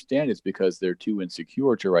hard to understand is because they're too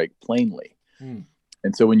insecure to write plainly. And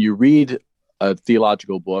so when you read a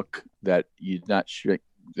theological book that you're not sure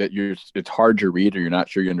it's hard to read, or you're not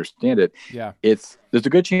sure you understand it, there's a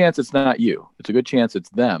good chance it's not you. It's a good chance it's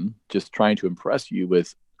them just trying to impress you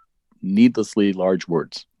with needlessly large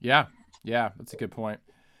words. Yeah, that's a good point.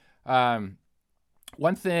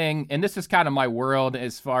 One thing, and this is kind of my world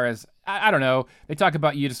as far as, I don't know, they talk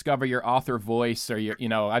about you discover your author voice, or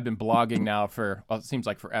I've been blogging now for, it seems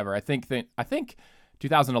like forever. I think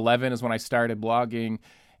 2011 is when I started blogging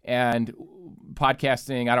and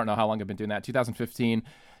podcasting. I don't know how long I've been doing that, 2015.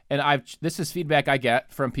 And this is feedback I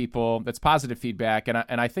get from people that's positive feedback. And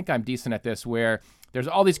I think I'm decent at this, where there's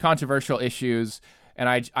all these controversial issues, and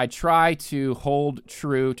I try to hold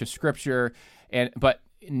true to Scripture, but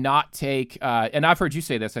not take. And I've heard you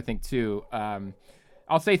say this, I think too.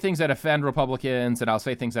 I'll say things that offend Republicans, and I'll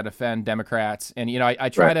say things that offend Democrats. And I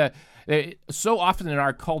try to. So often in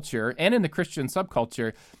our culture and in the Christian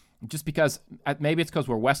subculture, just because maybe it's because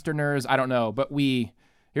we're Westerners, I don't know, but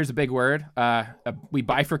here's a big word. We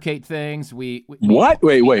bifurcate things. What?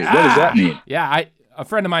 Wait. What does that mean? Yeah, a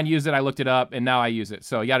friend of mine used it. I looked it up, and now I use it.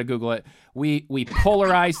 So you got to Google it. We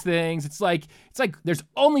polarize things. It's like there's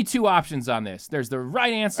only two options on this. There's the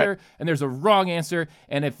right answer and there's a wrong answer.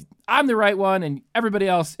 And if I'm the right one and everybody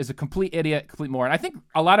else is a complete idiot, complete moron. I think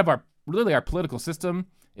a lot of our political system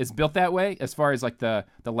is built that way, as far as like the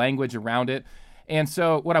language around it. And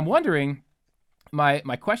so what I'm wondering, my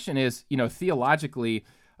question is, theologically,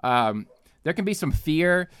 there can be some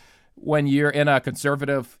fear when you're in a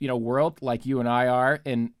conservative, world like you and I are,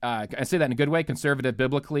 and I say that in a good way, conservative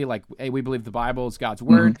biblically, like, hey, we believe the Bible is God's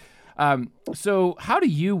word. So how do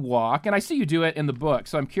you walk, and I see you do it in the book,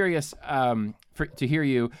 so I'm curious to hear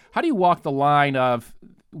you, how do you walk the line of,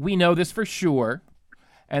 we know this for sure,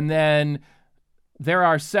 and then there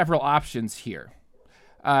are several options here.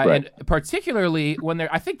 And particularly when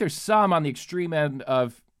I think there's some on the extreme end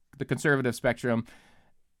of the conservative spectrum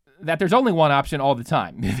that there's only one option all the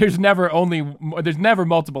time. There's never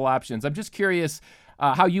multiple options. I'm just curious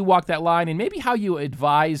how you walk that line, and maybe how you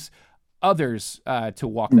advise others to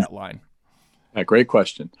walk that line. Great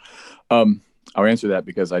question. I'll answer that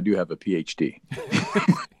because I do have a PhD.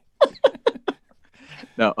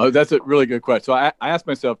 No, that's a really good question. So I asked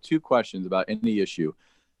myself two questions about any issue.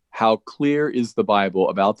 How clear is the Bible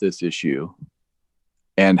about this issue,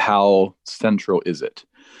 and how central is it?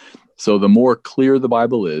 So the more clear the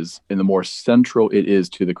Bible is, and the more central it is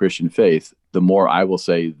to the Christian faith, the more I will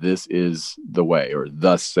say this is the way, or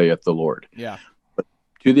thus saith the Lord. Yeah. But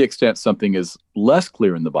to the extent something is less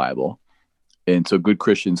clear in the Bible, and so good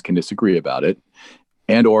Christians can disagree about it,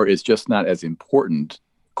 and or it's just not as important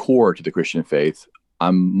core to the Christian faith,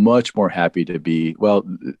 I'm much more happy to be, well,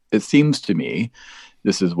 it seems to me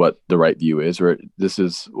this is what the right view is, or this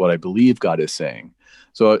is what I believe God is saying.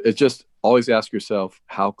 So it's just always ask yourself,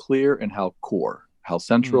 how clear and how core, how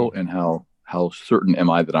central and how certain am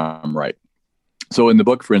I that I'm right? So in the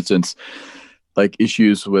book, for instance, like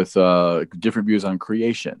issues with different views on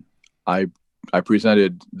creation, I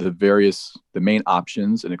presented the main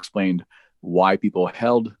options and explained why people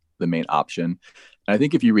held the main option. And I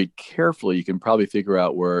think if you read carefully, you can probably figure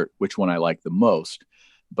out which one I like the most.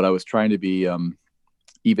 But I was trying to be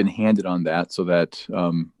even-handed on that, so that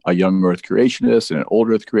a young Earth creationist and an old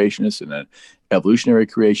Earth creationist and an evolutionary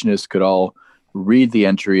creationist could all read the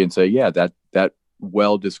entry and say, yeah, that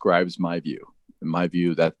well describes my view. In my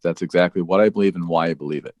view, that's exactly what I believe and why I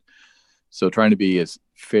believe it. So trying to be as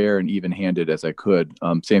fair and even-handed as I could.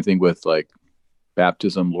 Same thing with like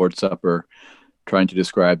baptism, Lord's Supper, trying to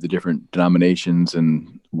describe the different denominations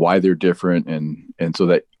and why they're different, and so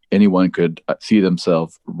that anyone could see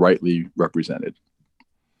themselves rightly represented.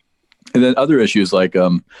 And then other issues like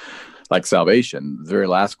salvation. The very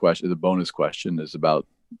last question, the bonus question, is about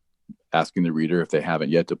asking the reader, if they haven't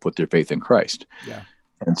yet, to put their faith in Christ. Yeah.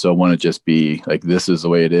 And so I want to just be like, this is the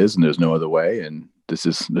way it is, and there's no other way, and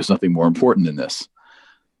there's nothing more important than this.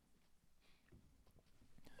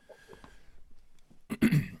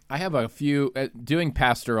 I have a few doing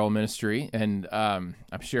pastoral ministry, and I'm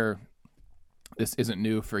sure this isn't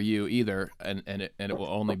new for you either, and it will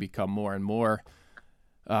only become more and more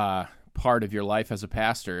part of your life as a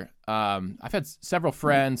pastor. I've had several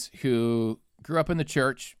friends who grew up in the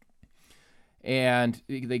church, and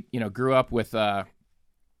they grew up with the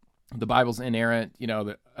Bible's inerrant,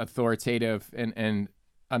 the authoritative and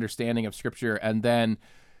understanding of Scripture, and then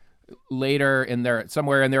later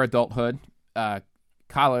somewhere in their adulthood,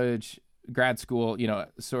 college, grad school,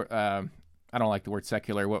 I don't like the word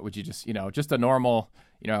secular. What would you just a normal,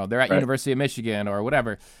 they're at Right. University of Michigan or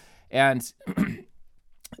whatever. And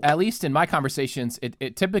at least in my conversations,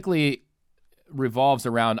 it typically revolves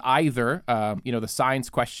around either, the science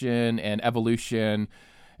question and evolution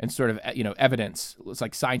and sort of, evidence. It's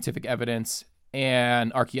like scientific evidence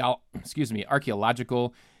and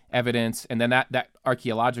archaeological evidence. And then that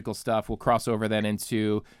archaeological stuff will cross over then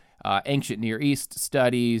into ancient Near East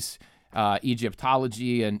studies,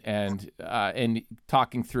 Egyptology, and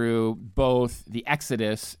talking through both the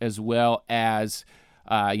Exodus as well as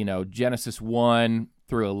Genesis 1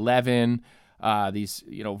 through 11, these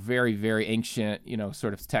very, very ancient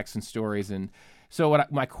sort of texts and stories. And so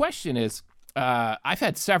my question is, I've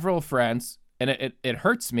had several friends, and it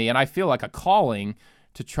hurts me, and I feel like a calling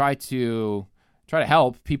to try to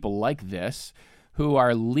help people like this who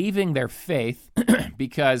are leaving their faith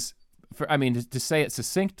because, to say it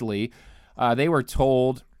succinctly, they were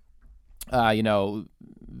told,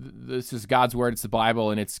 this is God's word, it's the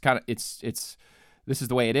Bible, and it's this is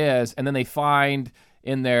the way it is. And then they find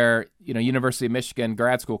in their, University of Michigan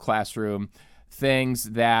grad school classroom things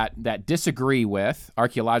that disagree with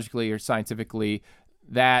archaeologically or scientifically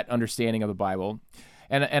that understanding of the Bible.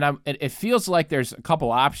 And it feels like there's a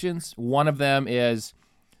couple options. One of them is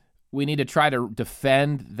we need to try to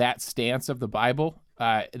defend that stance of the Bible,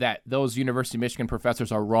 that those University of Michigan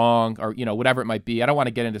professors are wrong, or whatever it might be. I don't want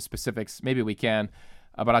to get into specifics. Maybe we can,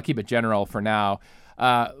 but I'll keep it general for now.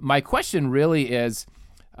 My question really is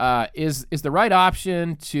the right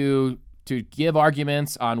option to give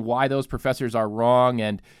arguments on why those professors are wrong,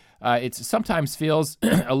 and it sometimes feels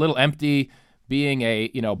a little empty being a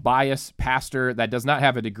biased pastor that does not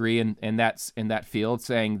have a degree in that field,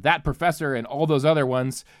 saying that professor and all those other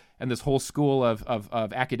ones and this whole school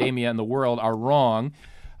of academia in the world are wrong.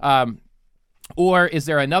 Or is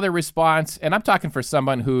there another response? And I'm talking for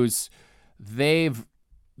someone who's they've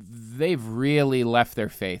really left their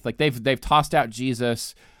faith. Like they've tossed out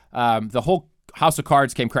Jesus. The whole house of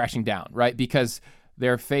cards came crashing down, right? Because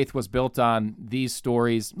their faith was built on these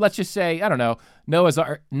stories. Let's just say, I don't know, Noah's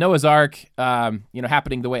Ark,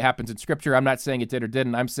 happening the way it happens in Scripture. I'm not saying it did or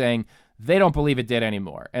didn't. I'm saying they don't believe it did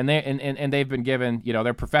anymore. And they've been given,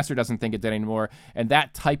 their professor doesn't think it did anymore. And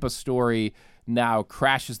that type of story now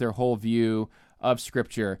crashes their whole view of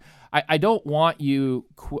Scripture. I don't want you,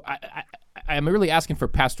 I'm really asking for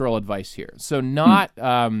pastoral advice here. So not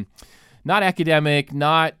academic,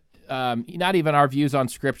 not even our views on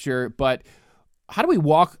Scripture, but how do we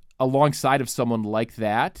walk alongside of someone like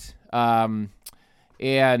that? And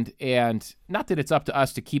not that it's up to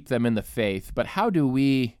us to keep them in the faith, but how do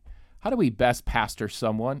we best pastor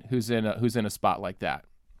someone who's in a spot like that?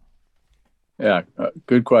 Yeah,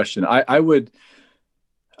 good question. I would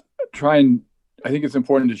try and, I think it's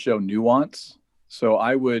important to show nuance. So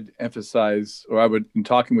I would emphasize, in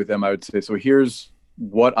talking with them, I would say, so here's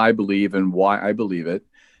what I believe and why I believe it.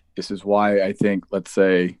 This is why I think, let's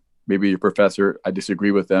say, maybe your professor, I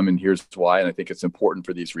disagree with them, and here's why, and I think it's important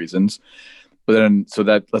for these reasons. But then, so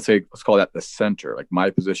that, let's call that the center. Like my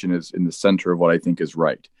position is in the center of what I think is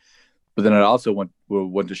right. But then I also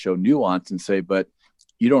want to show nuance and say, but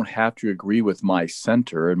you don't have to agree with my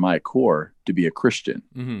center and my core to be a Christian.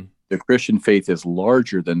 Mm-hmm. The Christian faith is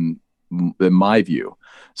larger than my view.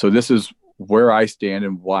 So this is where I stand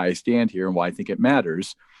and why I stand here and why I think it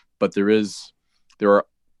matters. But there's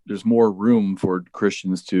more room for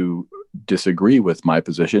Christians to disagree with my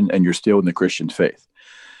position, and you're still in the Christian faith.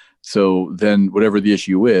 So then whatever the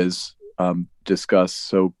issue is, discuss.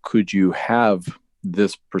 So could you have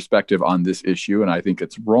this perspective on this issue? And I think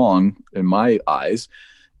it's wrong in my eyes,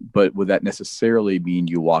 but would that necessarily mean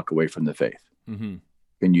you walk away from the faith? Mm-hmm.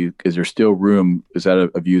 Is there still room? Is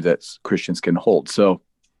that a view that Christians can hold? So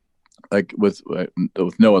like with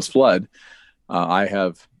Noah's flood, I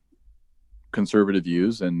have conservative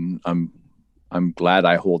views, and I'm glad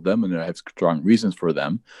I hold them, and I have strong reasons for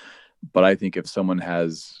them. But I think if someone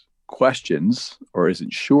has questions or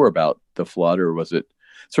isn't sure about the flood, or was it,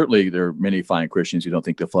 certainly there are many fine Christians who don't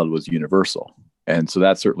think the flood was universal, and so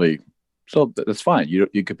that's fine.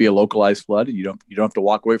 You could be a localized flood, and you don't have to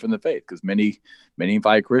walk away from the faith, because many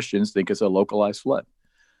fine Christians think it's a localized flood.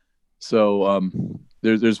 So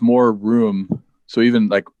there's more room. So even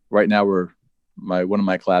like right now, one of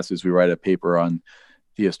my classes, we write a paper on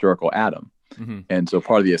the historical Adam. Mm-hmm. And so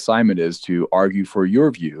part of the assignment is to argue for your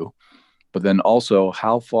view, but then also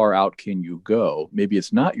how far out can you go? Maybe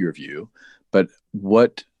it's not your view, but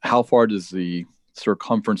how far does the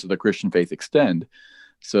circumference of the Christian faith extend,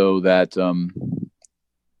 so that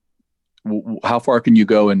how far can you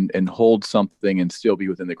go and hold something and still be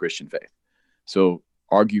within the Christian faith? So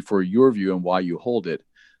argue for your view and why you hold it,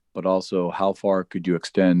 but also how far could you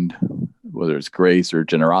extend, whether it's grace or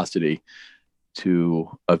generosity, to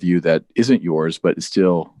a view that isn't yours, but it's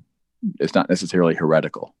not necessarily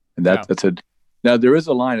heretical. And now there is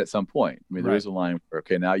a line at some point. I mean, there is a line where,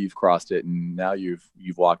 okay, now you've crossed it, and now you've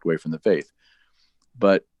walked away from the faith.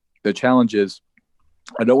 But the challenge is,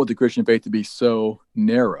 I don't want the Christian faith to be so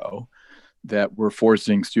narrow that we're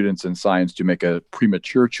forcing students in science to make a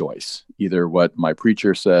premature choice, either what my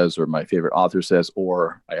preacher says or my favorite author says,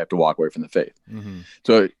 or I have to walk away from the faith. Mm-hmm.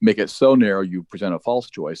 So make it so narrow, you present a false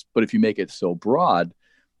choice. But if you make it so broad,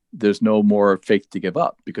 there's no more faith to give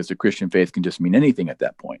up, because the Christian faith can just mean anything at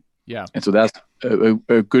that point. Yeah. And so that's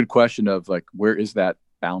a good question of like, where is that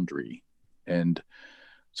boundary? And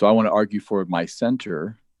so I want to argue for my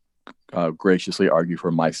center, graciously argue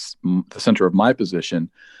for the center of my position,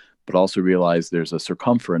 but also realize there's a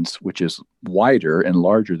circumference which is wider and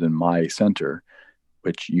larger than my center,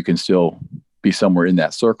 which you can still be somewhere in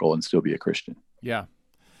that circle and still be a Christian. Yeah.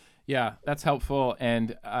 Yeah, that's helpful.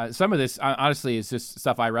 And some of this, honestly, is just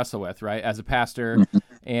stuff I wrestle with, right, as a pastor, mm-hmm.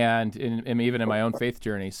 and even in my own faith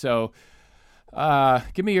journey. So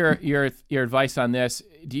give me your advice on this.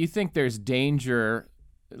 Do you think there's danger,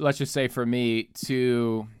 let's just say for me,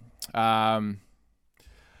 to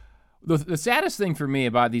the saddest thing for me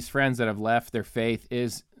about these friends that have left their faith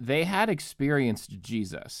is they had experienced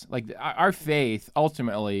Jesus. Like, our faith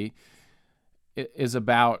ultimately is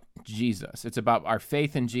about Jesus. It's about our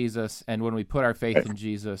faith in Jesus, and when we put our faith in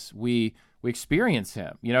Jesus, we experience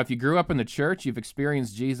him. You know, if you grew up in the church, you've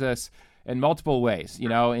experienced Jesus in multiple ways, you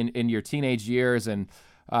know, in your teenage years, and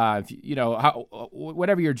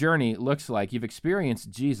whatever your journey looks like, you've experienced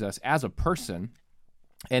Jesus as a person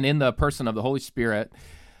and in the person of the Holy Spirit.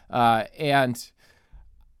 And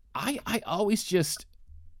I always just,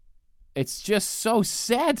 it's just so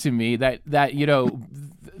sad to me that you know,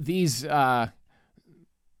 these,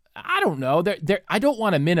 I don't know, I don't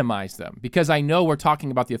want to minimize them, because I know we're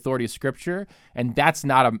talking about the authority of Scripture, and that's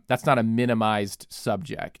not a minimized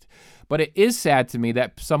subject. But it is sad to me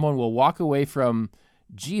that someone will walk away from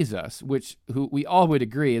Jesus, who we all would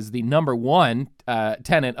agree is the number one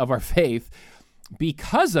tenet of our faith,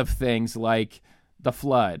 because of things like the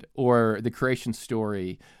flood or the creation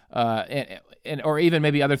story, and or even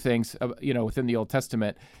maybe other things, within the Old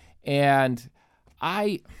Testament. And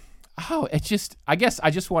I guess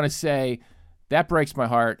I just want to say that breaks my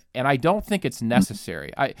heart, and I don't think it's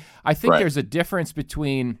necessary. I think there's a difference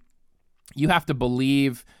between, you have to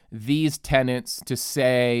believe these tenets to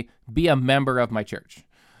say, be a member of my church,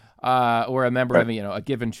 or a member of a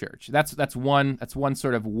given church. That's one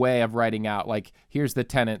sort of way of writing out, like, here's the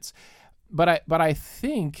tenets. But I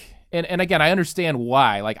think, and again, I understand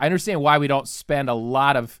why. Like, I understand why we don't spend a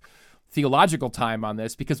lot of theological time on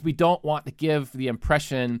this, because we don't want to give the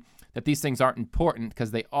impression that these things aren't important,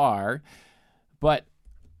 because they are. But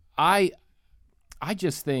I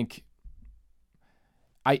just think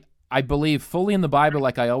I believe fully in the Bible,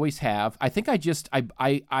 like I always have. I think I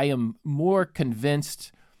am more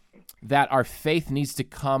convinced that our faith needs to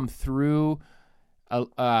come through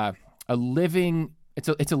a living.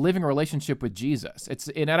 It's a living relationship with Jesus.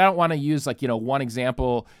 And I don't want to use one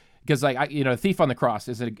example, because Thief on the Cross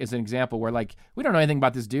is an example where, like, we don't know anything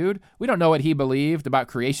about this dude. We don't know what he believed about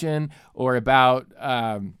creation or about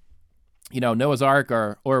Noah's Ark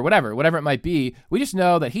or whatever it might be. We just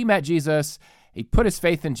know that he met Jesus. He put his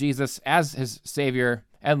faith in Jesus as his Savior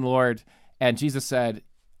and Lord. And Jesus said,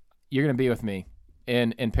 you're going to be with me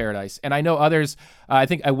in paradise. And I know others, I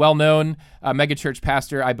think a well-known megachurch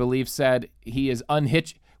pastor, I believe, said he is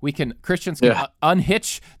unhitched. Christians can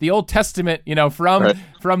unhitch the Old Testament,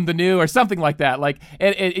 from the New or something like that. Like,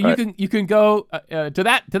 and you can go to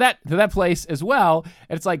that place as well.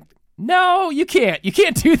 And it's like, no, you can't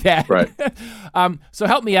do that. Right. So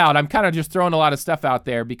help me out. I'm kind of just throwing a lot of stuff out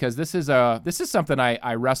there because this is something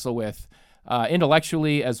I wrestle with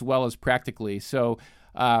intellectually as well as practically. So,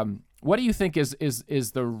 what do you think is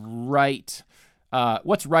the right?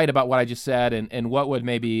 What's right about what I just said, and what would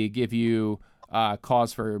maybe give you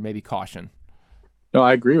cause for maybe caution? No,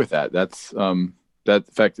 I agree with that. That's that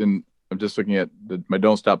fact. And I'm just looking at my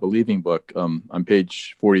Don't Stop Believing book. On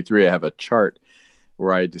page 43, I have a chart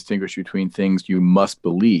where I distinguish between things you must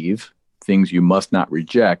believe, things you must not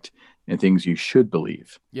reject, and things you should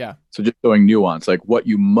believe. Yeah. So just showing nuance, like what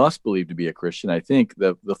you must believe to be a Christian. I think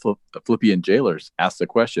the Philippian jailers asked the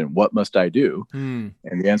question, what must I do? And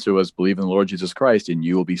the answer was, believe in the Lord Jesus Christ and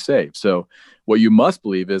you will be saved. So what you must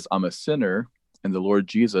believe is I'm a sinner and the Lord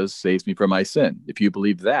Jesus saves me from my sin. If you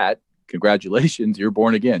believe that, congratulations, you're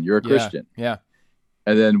born again. You're a Christian. Yeah.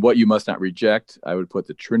 And then what you must not reject, I would put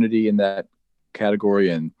the Trinity in that category,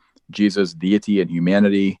 and Jesus' deity and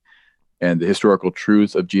humanity, and the historical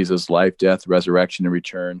truth of Jesus' life, death, resurrection, and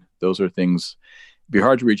return. Those are things. It'd be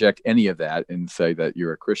hard to reject any of that and say that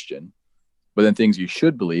you're a Christian. But then things you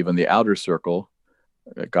should believe in the outer circle,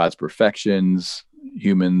 God's perfections,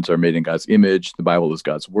 humans are made in God's image, the Bible is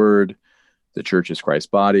God's word, the church is Christ's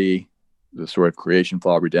body, the story of creation,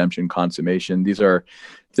 fall, redemption, consummation. These are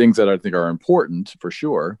things that I think are important for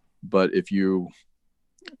sure. But if you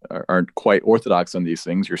aren't quite orthodox on these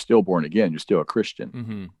things, you're still born again. You're still a Christian.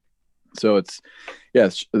 Mm-hmm. So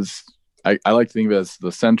I like to think of it as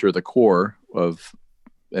the center, the core of,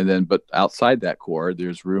 but outside that core,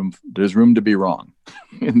 there's room to be wrong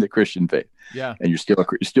in the Christian faith. Yeah. And you're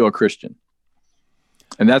still a Christian.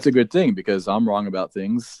 And that's a good thing because I'm wrong about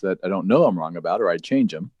things that I don't know I'm wrong about, or I'd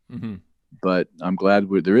change them. Mm-hmm. But I'm glad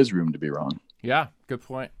there is room to be wrong. Yeah. Good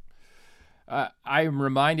point. I'm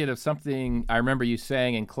reminded of something I remember you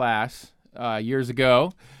saying in class years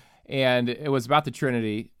ago, and it was about the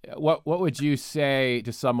Trinity. What would you say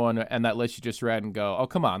to someone and that list you just read and go, oh,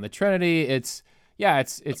 come on, the Trinity, it's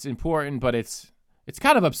important, but it's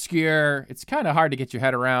kind of obscure. It's kind of hard to get your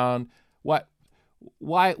head around.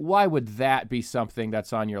 Why would that be something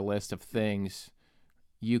that's on your list of things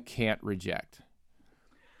you can't reject?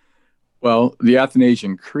 Well, the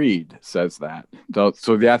Athanasian Creed says that.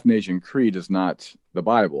 So the Athanasian Creed is not the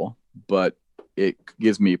Bible, but it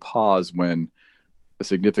gives me pause when a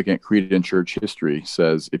significant creed in church history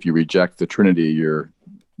says if you reject the Trinity,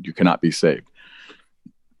 you cannot be saved.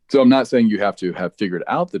 So I'm not saying you have to have figured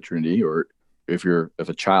out the Trinity, or if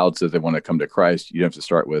a child says they want to come to Christ, you have to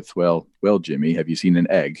start with, well, Jimmy, have you seen an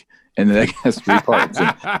egg? And the egg has 3 parts.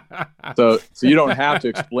 So you don't have to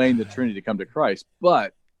explain the Trinity to come to Christ,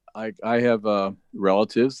 but I have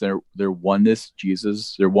relatives. They're oneness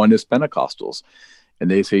Jesus. They're oneness Pentecostals,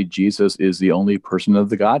 and they say Jesus is the only person of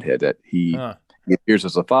the Godhead. That he appears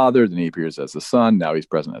as the Father, then he appears as the Son. Now he's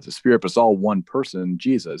present as the Spirit. But it's all one person,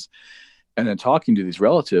 Jesus. And then talking to these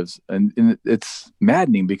relatives, and it's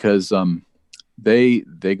maddening because they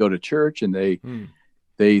go to church and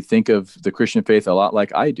they think of the Christian faith a lot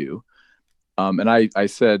like I do. And I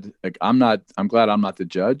said, like, I'm glad I'm not the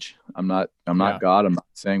judge. I'm not God. I'm not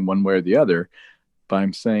saying one way or the other, but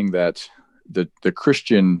I'm saying that the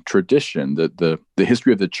Christian tradition, the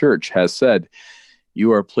history of the church has said,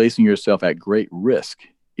 you are placing yourself at great risk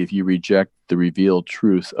if you reject the revealed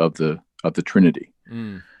truth of the Trinity.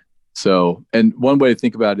 Mm. So, and one way to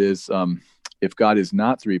think about it is, if God is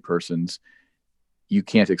not 3 persons, you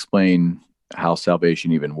can't explain how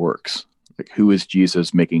salvation even works. Like, who is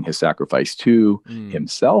Jesus making his sacrifice to?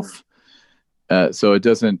 Himself? So it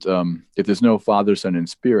doesn't, if there's no Father, Son, and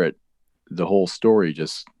Spirit, the whole story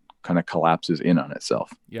just kind of collapses in on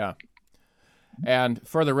itself. Yeah. And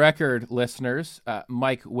for the record, listeners,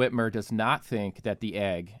 Mike Wittmer does not think that the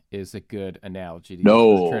egg is a good analogy to use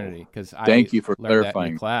for the Trinity. Thank you for learned clarifying.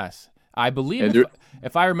 That in class. I believe,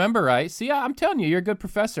 if I remember right, see, I'm telling you, you're a good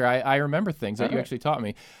professor. I remember things that you actually taught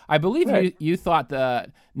me. I believe you thought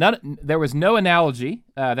there was no analogy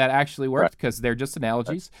that actually worked because they're just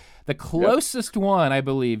analogies. The closest one, I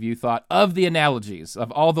believe, you thought of the analogies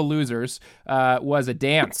of all the losers was a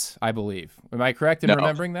dance, I believe. Am I correct in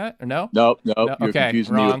remembering that? Or no? No. You're Okay,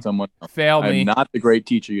 confusing wrong. me with someone else. Fail me. I'm not the great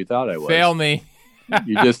teacher you thought I was. Fail me.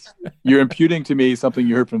 You're imputing to me something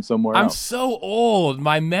you heard from somewhere I'm else. so old.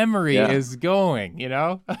 My memory is going,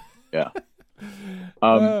 Yeah.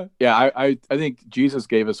 I think Jesus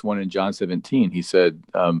gave us one in John 17. He said,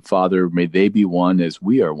 Father, may they be one as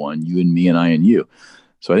we are one, you and me and I and you.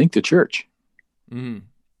 So I think the church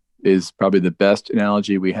is probably the best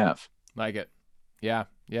analogy we have. Like it. Yeah.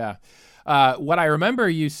 Yeah. What I remember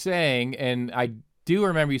you saying, and I do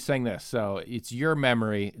remember you saying this, so it's your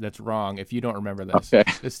memory that's wrong if you don't remember this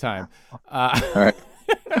this time. All right.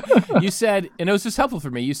 You said, and it was just helpful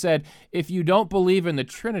for me, you said, if you don't believe in the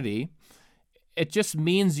Trinity, it just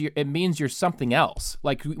means you're something else.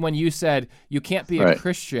 Like when you said you can't be a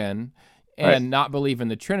Christian and not believe in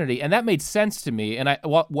the Trinity, and that made sense to me. And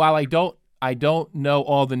while I don't know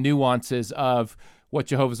all the nuances of what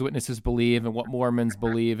Jehovah's Witnesses believe and what Mormons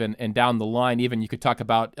believe, and down the line, even you could talk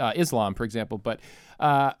about Islam, for example, but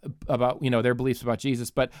about their beliefs about Jesus.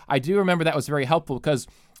 But I do remember that was very helpful, because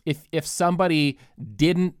if somebody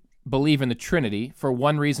didn't believe in the Trinity for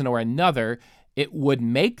one reason or another, it would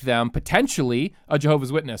make them potentially a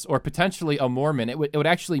Jehovah's Witness or potentially a Mormon. It would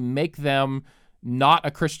actually make them not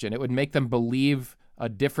a Christian. It would make them believe a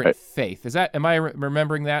different faith. Am I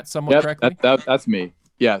remembering that somewhat correctly? That's me.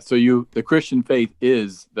 Yeah. So the Christian faith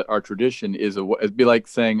is that our tradition is it'd be like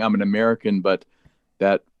saying I'm an American, but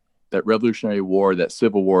that Revolutionary War, that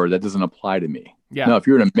Civil War, that doesn't apply to me. Yeah. No, if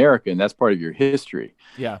you're an American, that's part of your history.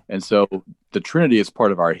 Yeah. And so the Trinity is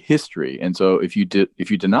part of our history. And so if you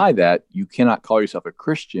deny that, you cannot call yourself a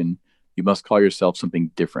Christian. You must call yourself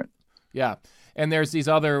something different. Yeah. And there's these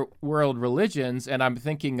other world religions, and I'm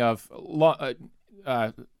thinking of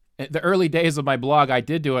the early days of my blog. I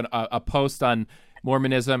did do a post on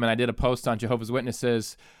Mormonism, and I did a post on Jehovah's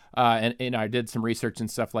Witnesses, and I did some research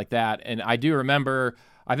and stuff like that. And I do remember,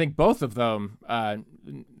 I think both of them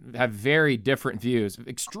have very different views,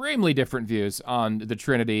 extremely different views on the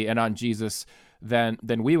Trinity and on Jesus than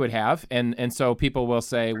we would have. And so people will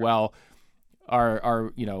say, well,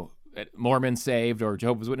 are Mormons saved or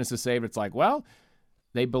Jehovah's Witnesses saved? It's like, well,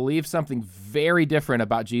 they believe something very different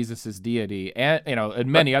about Jesus's deity, and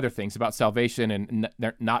and many other things about salvation, and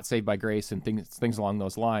they're not saved by grace and things along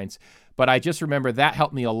those lines. But I just remember that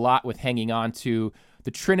helped me a lot with hanging on to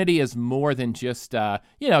the Trinity as more than just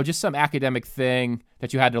just some academic thing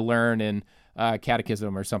that you had to learn in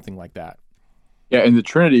catechism or something like that. Yeah, and the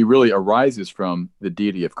Trinity really arises from the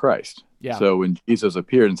deity of Christ. Yeah. So when Jesus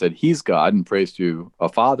appeared and said he's God and prays to a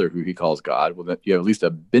Father who he calls God, well, then you have at least a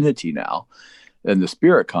divinity now. And the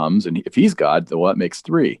Spirit comes, and if he's God, well, that makes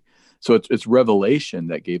three. So it's revelation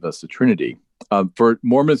that gave us the Trinity. For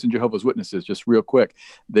Mormons and Jehovah's Witnesses, just real quick,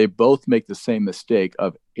 they both make the same mistake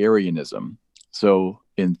of Arianism. So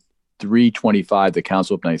in 325, the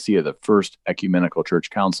Council of Nicaea, the first ecumenical church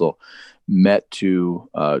council, met to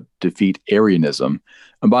defeat Arianism.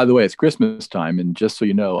 And by the way, it's Christmas time, and just so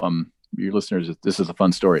you know, your listeners, this is a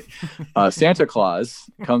fun story. Santa Claus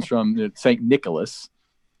comes from St. Nicholas.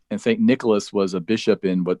 And St. Nicholas was a bishop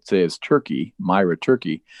in what say is Turkey, Myra,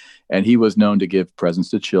 Turkey. And he was known to give presents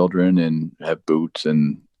to children and have boots.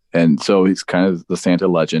 And so he's kind of the Santa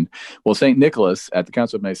legend. Well, St. Nicholas at the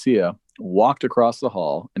Council of Nicaea walked across the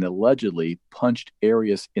hall and allegedly punched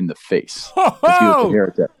Arius in the face.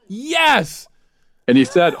 Oh, yes. And he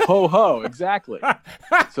said, ho, ho, exactly.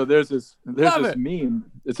 So there's this meme.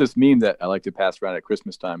 It's this meme that I like to pass around at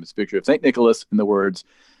Christmas time. It's a picture of St. Nicholas in the words,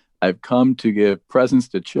 I've come to give presents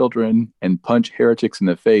to children and punch heretics in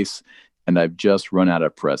the face, and I've just run out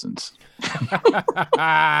of presents.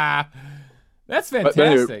 That's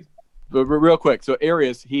fantastic. But real quick, so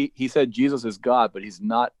Arius, he said Jesus is God, but he's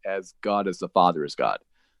not as God as the Father is God.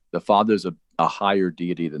 The Father is a higher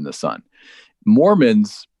deity than the Son.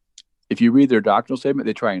 Mormons, if you read their doctrinal statement,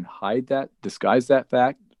 they try and hide that, disguise that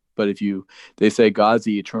fact. But they say God's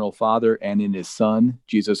the eternal Father and in his Son,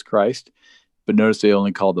 Jesus Christ. But notice they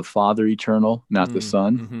only call the Father eternal, not the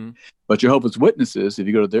Son. Mm-hmm. But Jehovah's Witnesses, if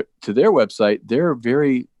you go to their website, they're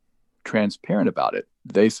very transparent about it.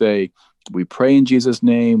 They say, we pray in Jesus'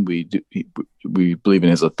 name, we believe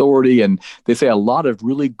in his authority, and they say a lot of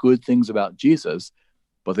really good things about Jesus,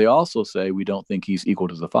 but they also say we don't think he's equal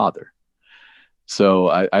to the Father. So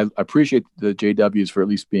I appreciate the JWs for at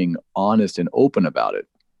least being honest and open about it.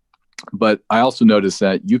 But I also notice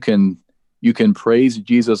that you can praise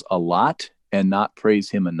Jesus a lot and not praise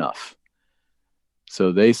him enough.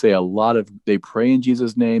 So they say they pray in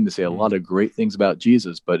Jesus' name. They say a lot of great things about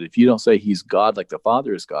Jesus, but if you don't say he's God like the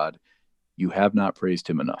Father is God, you have not praised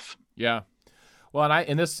him enough. Yeah. Well,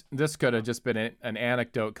 and this could have just been an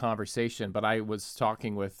anecdote conversation, but I was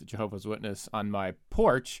talking with Jehovah's Witness on my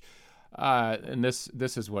porch, and this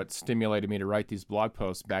is what stimulated me to write these blog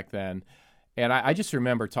posts back then. And I just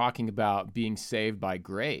remember talking about being saved by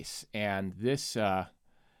grace, and this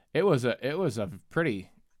it was a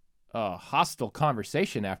pretty hostile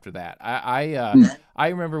conversation after that. I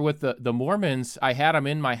remember with the Mormons, I had them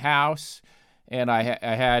in my house, and I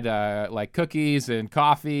had like cookies and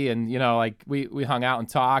coffee, and like we hung out and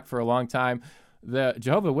talked for a long time. The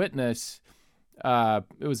Jehovah's Witness, I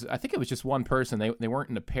think it was just one person. They weren't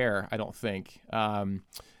in a pair, I don't think.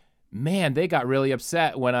 Man, they got really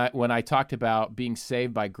upset when I talked about being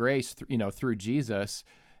saved by grace, through Jesus,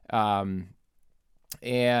 and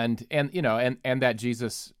that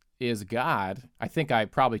Jesus is God. I think I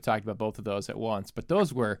probably talked about both of those at once, but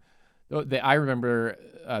I remember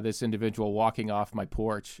this individual walking off my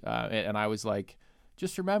porch, and I was like,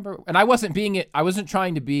 just remember, and I was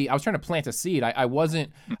trying to plant a seed. I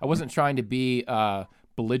wasn't trying to be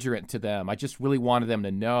belligerent to them. I just really wanted them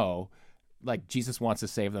to know, like, Jesus wants to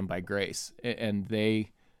save them by grace, and they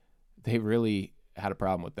really had a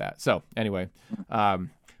problem with that. So anyway,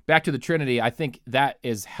 back to the Trinity. I think that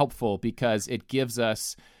is helpful because it gives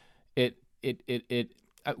us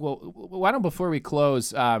well, why don't, before we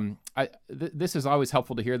close, this is always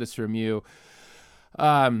helpful to hear this from you.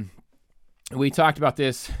 We talked about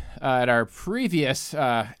this at our previous,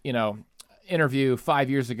 interview 5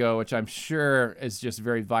 years ago, which I'm sure is just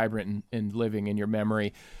very vibrant and living in your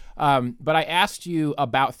memory. But I asked you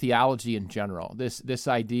about theology in general. This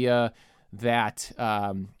idea that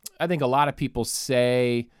I think a lot of people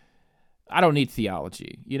say, I don't need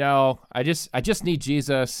theology. I just need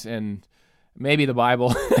Jesus and maybe the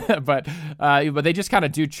Bible, but they just kind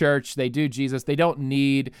of do church. They do Jesus. They don't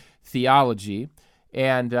need theology.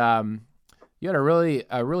 And you had a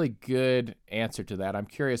really good answer to that. I'm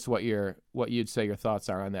curious what you'd say your thoughts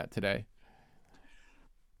are on that today.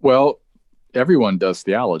 Well, everyone does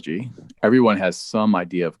theology. Everyone has some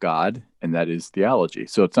idea of God, and that is theology.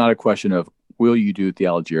 So it's not a question of will you do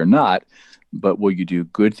theology or not, but will you do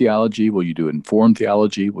good theology? Will you do informed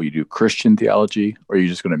theology? Will you do Christian theology? Or are you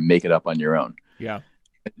just going to make it up on your own? Yeah.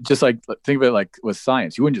 Just like, think of it like with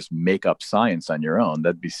science. You wouldn't just make up science on your own.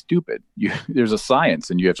 That'd be stupid. There's a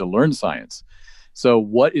science, and you have to learn science. So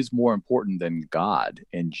what is more important than God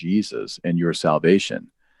and Jesus and your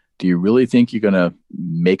salvation? Do you really think you're going to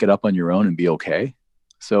make it up on your own and be okay?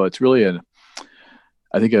 So it's really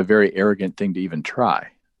I think a very arrogant thing to even try.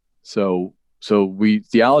 So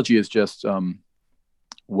theology is just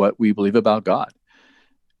what we believe about God.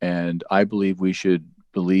 And I believe we should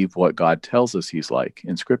believe what God tells us he's like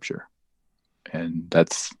in Scripture. And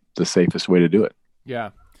that's the safest way to do it. Yeah.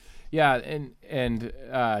 Yeah, and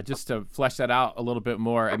just to flesh that out a little bit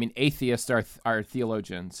more, I mean, atheists are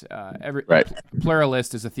theologians. Right.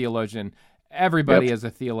 Pluralist is a theologian. Everybody Yep. is a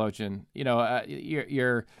theologian.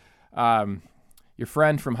 Your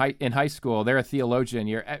friend from in high school, they're a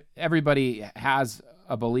theologian. Everybody has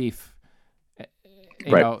a belief.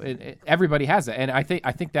 Everybody has it, and I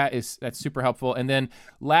think that's super helpful. And then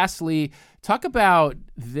lastly, talk about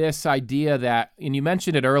this idea that, and you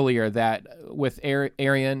mentioned it earlier, that with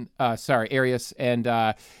Arius,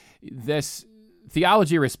 and this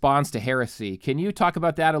theology responds to heresy. Can you talk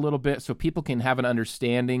about that a little bit so people can have an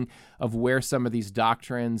understanding of where some of these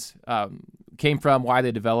doctrines came from, why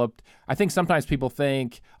they developed? I think sometimes people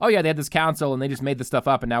think, oh yeah, they had this council and they just made this stuff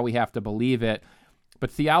up, and now we have to believe it. But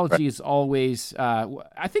theology is always,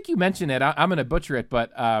 I think you mentioned it, I'm going to butcher it,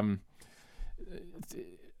 but I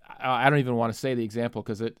don't even want to say the example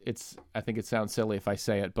because I think it sounds silly if I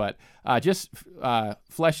say it, but just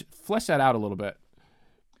flesh that out a little bit.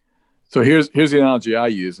 So here's the analogy I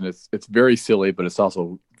use, and it's very silly, but it's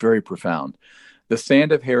also very profound. The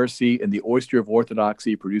sand of heresy and the oyster of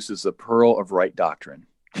orthodoxy produces the pearl of right doctrine.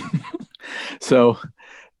 So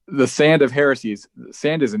the sand of heresy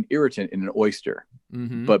sand is an irritant in an oyster.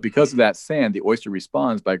 Mm-hmm. But because of that sand, the oyster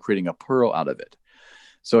responds by creating a pearl out of it.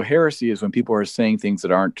 So heresy is when people are saying things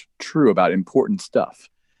that aren't true about important stuff.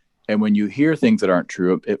 And when you hear things that aren't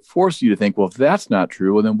true, it forces you to think, well, if that's not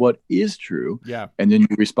true, well, then what is true? Yeah. And then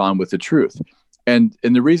you respond with the truth. And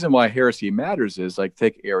the reason why heresy matters is, like,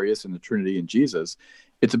 take Arius and the Trinity and Jesus.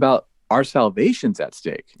 It's about our salvation's at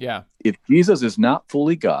stake. Yeah. If Jesus is not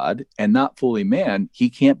fully God and not fully man, he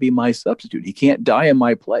can't be my substitute. He can't die in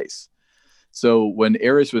my place. So when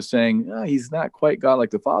Arius was saying, he's not quite God like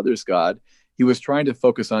the Father's God, he was trying to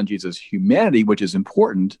focus on Jesus' humanity, which is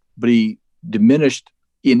important, but he diminished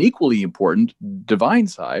an equally important divine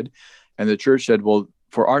side. And the church said, well,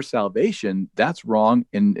 for our salvation, that's wrong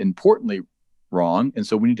and importantly wrong. And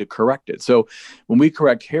so we need to correct it. So when we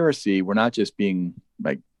correct heresy, we're not just being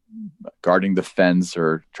like guarding the fence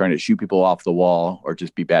or trying to shoot people off the wall or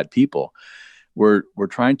just be bad people. We're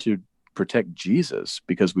trying to protect Jesus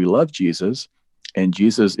because we love Jesus, and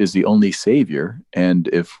Jesus is the only Savior. And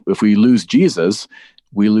if we lose Jesus,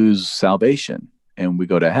 we lose salvation and we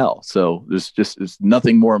go to hell. So there's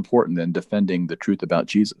nothing more important than defending the truth about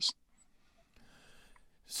Jesus.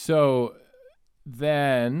 So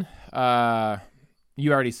then,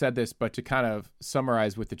 you already said this, but to kind of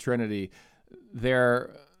summarize with the Trinity,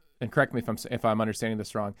 there, and correct me if I'm understanding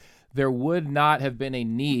this wrong, there would not have been a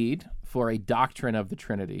need for a doctrine of the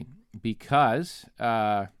Trinity because,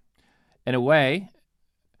 in a way,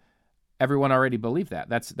 everyone already believed that.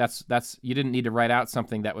 That's you didn't need to write out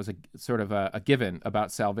something that was a sort of a given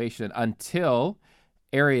about salvation until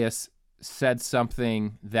Arius said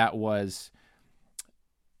something that was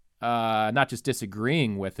not just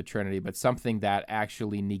disagreeing with the Trinity, but something that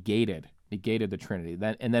actually negated the Trinity.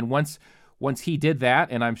 Then once he did that,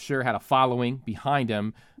 and I'm sure had a following behind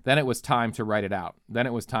him, then it was time to write it out. Then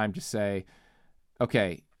it was time to say,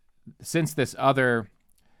 okay, since this other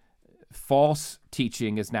false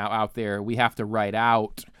teaching is now out there, we have to write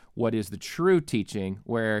out what is the true teaching,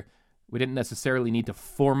 where we didn't necessarily need to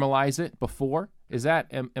formalize it before. Is that,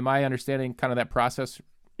 am I understanding kind of that process?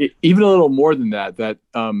 Even a little more than that,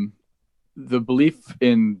 the belief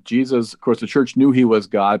in Jesus, of course, the church knew he was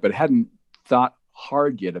God, but hadn't thought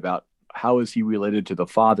hard yet about how is he related to the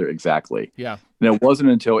Father exactly. Yeah. And it wasn't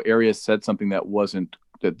until Arius said something that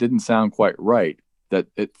didn't sound quite right, that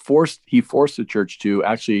he forced the church to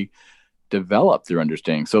actually develop their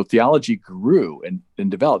understanding. So theology grew and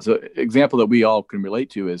developed. So example that we all can relate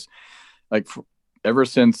to is like ever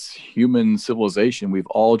since human civilization, we've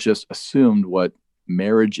all just assumed what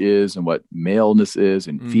marriage is and what maleness is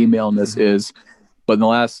and femaleness is. But in the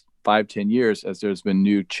last 5-10 years, as there's been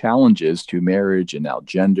new challenges to marriage and now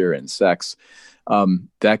gender and sex,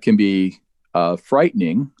 that can be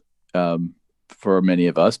frightening for many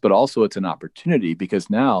of us, but also it's an opportunity because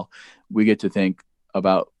now we get to think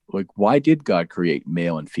about, like, why did God create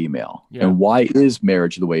male and female? Yeah. And why is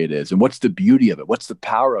marriage the way it is? And what's the beauty of it? What's the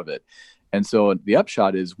power of it? And so the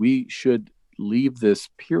upshot is we should leave this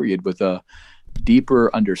period with a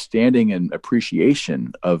deeper understanding and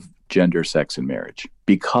appreciation of gender, sex, and marriage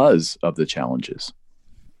because of the challenges.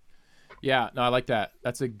 Yeah, no, I like that.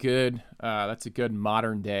 That's a good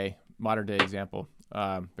modern day example.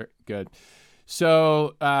 Very good.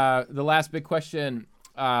 So the last big question,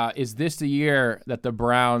 is this the year that the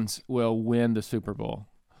Browns will win the Super Bowl?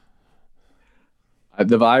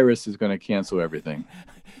 The virus is going to cancel everything,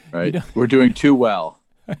 right? We're doing too well.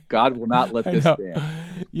 God will not let this stand.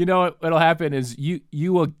 You know what'll happen is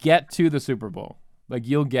you will get to the Super Bowl. Like,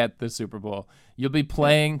 you'll get the Super Bowl. You'll be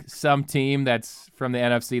playing some team that's from the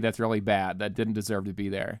NFC that's really bad, that didn't deserve to be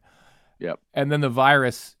there. Yep. And then the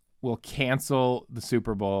virus will cancel the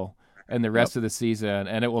Super Bowl and the rest of the season,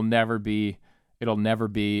 and it'll never be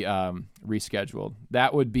rescheduled.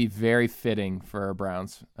 That would be very fitting for a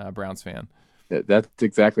Browns fan. That's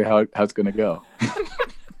exactly how it's going to go.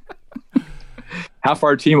 Half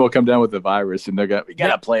our team will come down with the virus, and we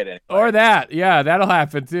gotta play it anyway. Or that, yeah, that'll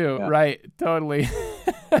happen too. Yeah. Right, totally.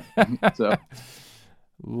 So,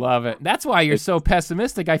 love it. That's why you're so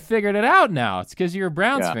pessimistic. I figured it out now. It's because you're a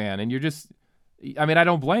Browns fan, and you're just. I mean, I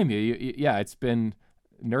don't blame you. It's been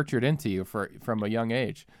nurtured into you from a young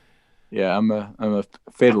age. Yeah, I'm a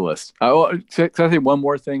fatalist. Can I say one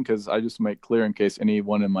more thing, because I just make clear in case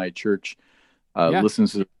anyone in my church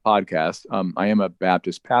listens to the podcast. I am a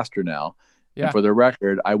Baptist pastor now. Yeah. And for the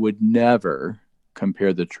record, I would never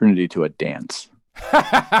compare the Trinity to a dance.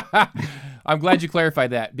 I'm glad you clarified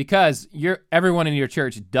that, because everyone in your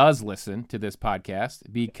church does listen to this podcast,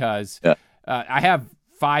 because I have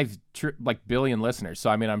 5 billion listeners. So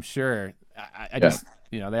I mean, I'm sure I just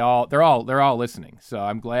they're all listening. So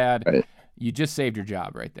I'm glad you just saved your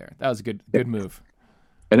job right there. That was a good move.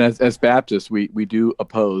 And as Baptists, we do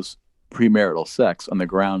oppose premarital sex on the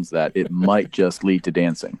grounds that it might just lead to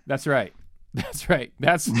dancing. That's right. That's right.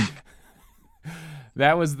 That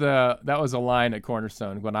was a line at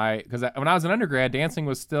Cornerstone when I was an undergrad, dancing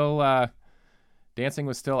was still outlawed.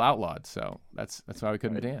 So that's why we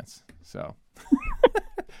couldn't dance. So,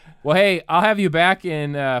 well, hey, I'll have you back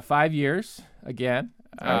in 5 years again.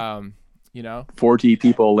 Right. 40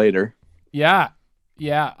 people later. Yeah.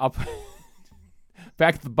 I'll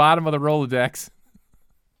back at the bottom of the Rolodex.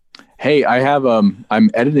 Hey, I have I'm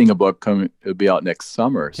editing a book coming. It'll be out next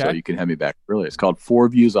summer, so you can have me back early. It's called 4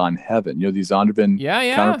 Views on Heaven. You know these Zondervan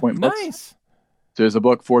counterpoint books? Nice. So there's a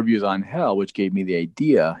book, 4 Views on Hell, which gave me the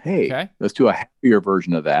idea. Hey, let's do a happier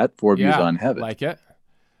version of that. 4 Views on Heaven. Like it.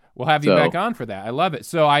 We'll have you back on for that. I love it.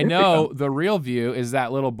 So I know the real view is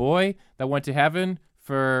that little boy that went to heaven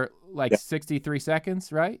for like 63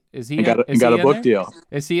 seconds, right? Is he? And got is a he in book there? deal.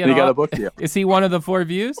 Is he? And he got a book deal. Is he one of the 4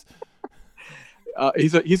 views?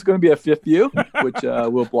 He's going to be a 5th view, which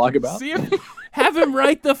we'll blog about. See him, have him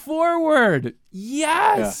write the foreword.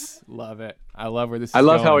 Yes, love it. I love where this. I is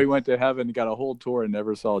love going. how he went to heaven, got a whole tour, and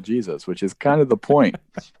never saw Jesus, which is kind of the point.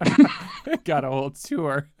 Got a whole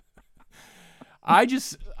tour.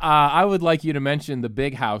 I would like you to mention the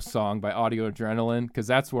Big House song by Audio Adrenaline, because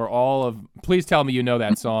that's where please tell me you know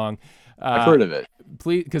that song. I've heard of it.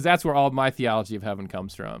 Please, because that's where all of my theology of heaven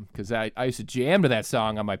comes from. Because I used to jam to that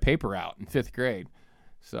song on my paper route in 5th grade.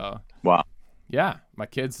 So Wow. yeah, my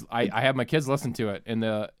kids, I have my kids listen to it, and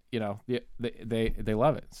they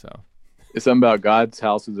love it. So It's something about God's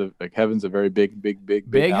house heaven's a very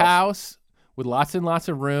big house with lots and lots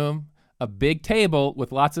of room, a big table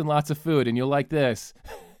with lots and lots of food, and you'll like this,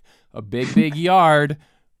 a big yard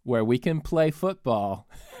where we can play football.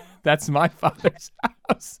 That's my Father's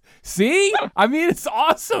house. See? I mean, it's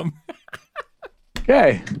awesome.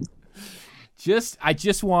 Okay. I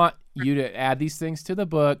just want you to add these things to the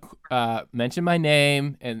book, mention my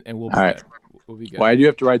name, and we'll be All good. We'll be good. Well, I do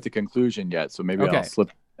have to write the conclusion yet, so maybe Okay. I'll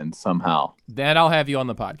slip in somehow. Then I'll have you on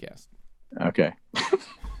the podcast. Okay.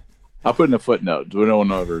 I'll put in a footnote. They'll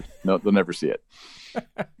never see it.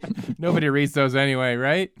 Nobody reads those anyway,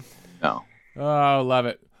 right? No. Oh, love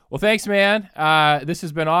it. Well, thanks, man. This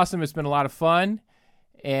has been awesome. It's been a lot of fun.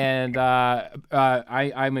 And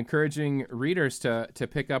I'm encouraging readers to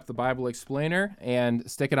pick up the Bible Explainer and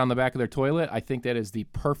stick it on the back of their toilet. I think that is the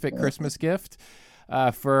perfect Christmas gift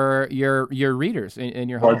for your readers in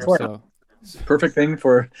your home. So, Perfect thing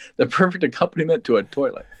for the perfect accompaniment to a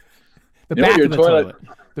toilet. the You know back what of the toilet.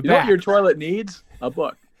 The You know what back. your toilet needs? A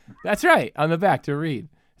book. That's right, on the back to read.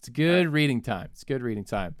 It's good reading time. It's good reading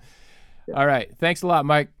time. Yeah. All right. Thanks a lot,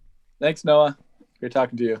 Mike. Thanks, Noah. Great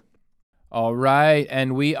talking to you. All right,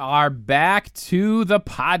 and we are back to the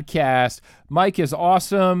podcast. Mike is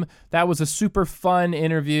awesome. That was a super fun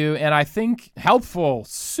interview, and I think helpful,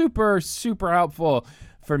 super helpful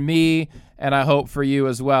for me, and I hope for you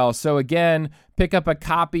as well. So again, pick up a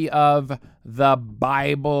copy of the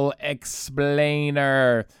Bible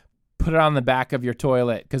Explainer. Put it on the back of your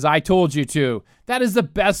toilet, because I told you to. That is the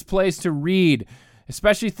best place to read.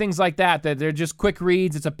 Especially things like that they're just quick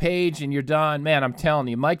reads. It's a page and you're done. Man, I'm telling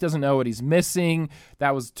you, Mike doesn't know what he's missing.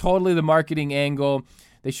 That was totally the marketing angle.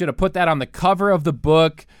 They should have put that on the cover of the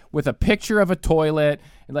book with a picture of a toilet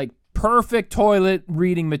and like perfect toilet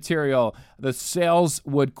reading material. The sales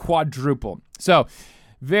would quadruple. So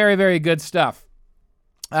very good stuff.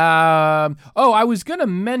 I was going to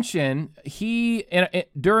mention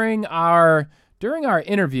during our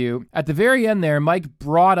interview, at the very end there, Mike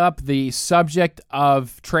brought up the subject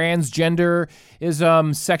of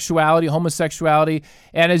transgenderism, sexuality, homosexuality.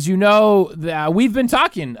 And as you know, we've been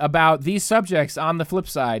talking about these subjects on the flip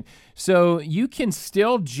side. So you can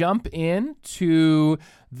still jump in to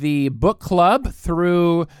the book club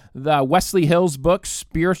through the Wesley Hill's book,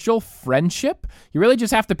 Spiritual Friendship. You really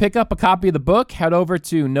just have to pick up a copy of the book, head over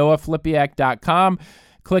to noahflipiak.com.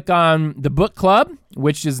 Click on the book club,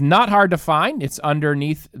 which is not hard to find. It's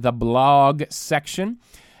underneath the blog section.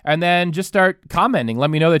 And then just start commenting.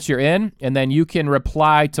 Let me know that you're in, and then you can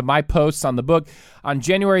reply to my posts on the book. On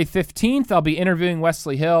January 15th, I'll be interviewing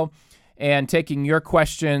Wesley Hill and taking your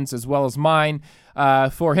questions as well as mine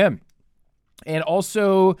for him. And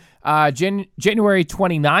also, January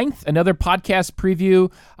 29th, another podcast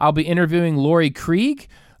preview. I'll be interviewing Lori Krieg.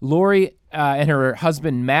 Lori and her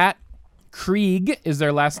husband, Matt Krieg is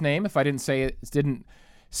their last name. If I didn't say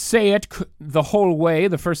it the whole way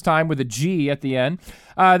the first time with a G at the end.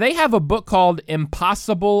 They have a book called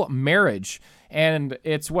Impossible Marriage, and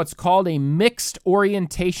it's what's called a mixed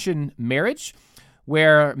orientation marriage,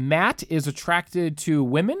 where Matt is attracted to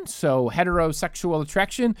women, so heterosexual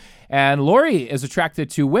attraction, and Lori is attracted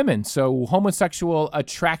to women, so homosexual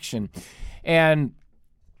attraction. And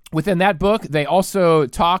within that book, they also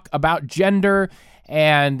talk about gender,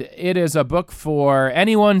 and it is a book for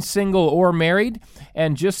anyone single or married,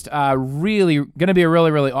 and just really going to be a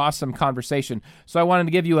really awesome conversation. So I wanted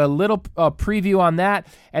to give you a little preview on that.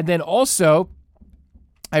 And then also,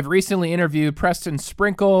 I've recently interviewed Preston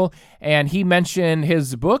Sprinkle, and he mentioned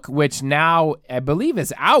his book, which now I believe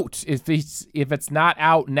is out. If it's not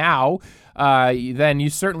out now, then you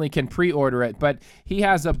certainly can pre-order it. But he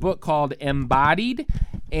has a book called Embodied,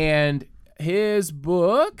 and his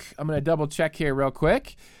book, I'm going to double check here real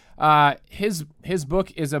quick. His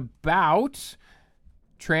book is about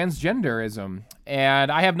transgenderism,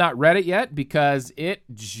 and I have not read it yet because it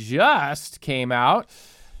just came out.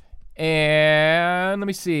 And let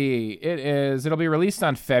me see. It'll be released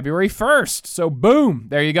on February 1st. So boom,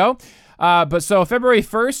 there you go. So February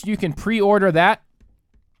 1st, you can pre-order that.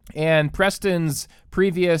 And Preston's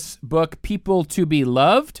previous book, People to Be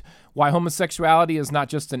Loved, Why Homosexuality is Not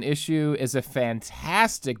Just an Issue, is a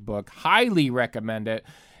fantastic book. Highly recommend it.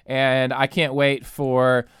 And I can't wait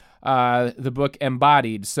for the book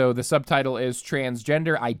Embodied. So the subtitle is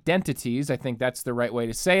Transgender Identities. I think that's the right way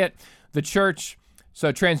to say it. The church.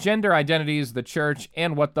 So transgender identities, the church,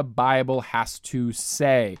 and what the Bible has to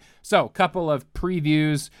say. So a couple of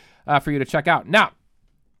previews for you to check out. Now,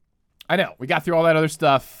 I know we got through all that other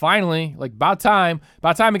stuff. Finally, like about time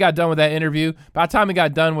we got done with that interview. About time we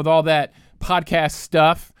got done with all that podcast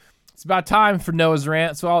stuff. It's about time for Noah's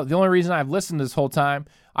Rant. So the only reason I've listened this whole time,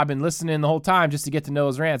 I've been listening the whole time just to get to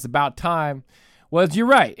Noah's Rant. It's about time. Well, you're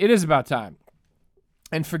right. It is about time.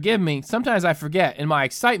 And forgive me, sometimes I forget in my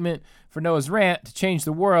excitement for Noah's Rant to change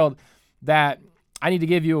the world that I need to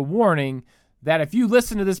give you a warning that if you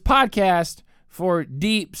listen to this podcast for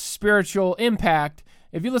deep spiritual impact,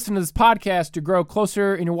 if you listen to this podcast to grow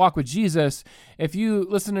closer in your walk with Jesus, if you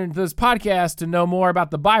listen to this podcast to know more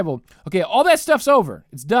about the Bible, okay, all that stuff's over.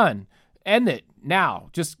 It's done. End it now.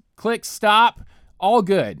 Just click stop. All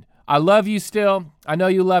good. I love you still. I know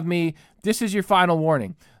you love me. This is your final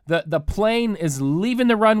warning. The plane is leaving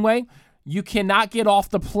the runway. You cannot get off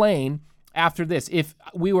the plane after this. If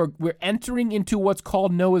we're entering into what's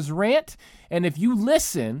called Noah's Rant, and if you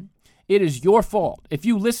listen, it is your fault. If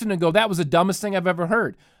you listen and go, that was the dumbest thing I've ever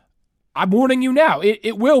heard, I'm warning you now.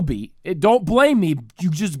 It will be. Don't blame me. You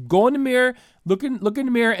just go in the mirror, look in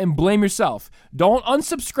the mirror, and blame yourself. Don't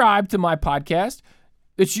unsubscribe to my podcast.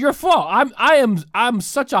 It's your fault. I'm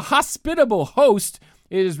such a hospitable host.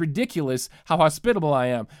 It is ridiculous how hospitable I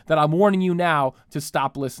am that I'm warning you now to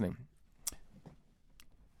stop listening.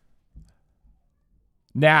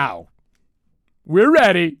 Now, we're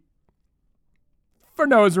ready for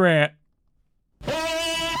Noah's Rant.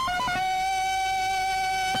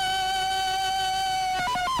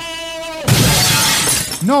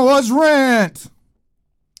 Noah's Rant.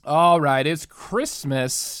 All right, it's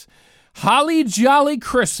Christmas. Holly jolly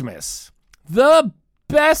Christmas. The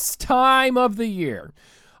best time of the year.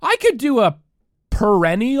 I could do a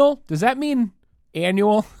perennial. Does that mean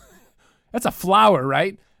annual? That's a flower,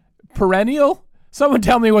 right? Perennial? Someone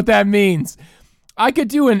tell me what that means. I could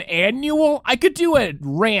do an annual. I could do a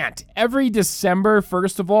rant every December,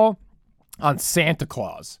 first of all, on Santa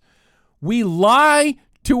Claus. We lie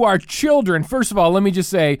to our children. First of all, let me just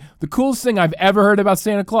say, the coolest thing I've ever heard about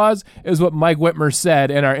Santa Claus is what Mike Wittmer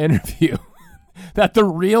said in our interview. That the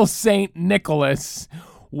real Saint Nicholas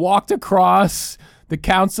walked across the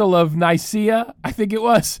Council of Nicaea, I think it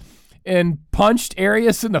was, and punched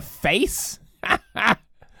Arius in the face.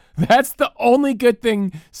 That's the only good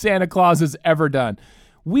thing Santa Claus has ever done.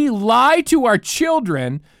 We lie to our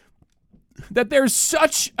children that there's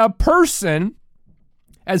such a person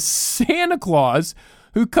as Santa Claus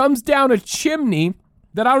who comes down a chimney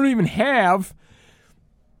that I don't even have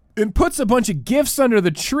and puts a bunch of gifts under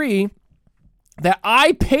the tree that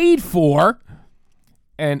I paid for.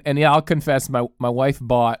 And yeah, I'll confess, my wife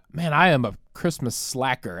bought, man, I am a Christmas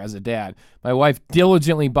slacker as a dad. My wife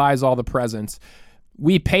diligently buys all the presents.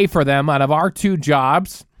 We pay for them out of our two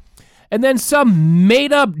jobs. And then some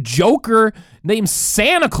made-up joker named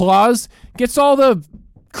Santa Claus gets all the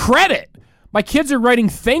credit. My kids are writing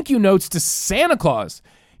thank you notes to Santa Claus.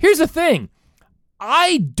 Here's the thing.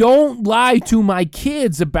 I don't lie to my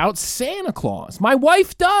kids about Santa Claus. My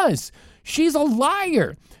wife does. She's a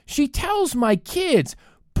liar. She tells my kids,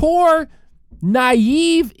 poor,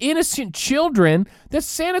 naive, innocent children, that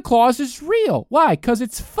Santa Claus is real. Why? Because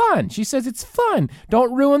it's fun. She says it's fun.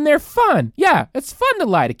 Don't ruin their fun. Yeah, it's fun to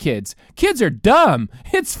lie to kids. Kids are dumb.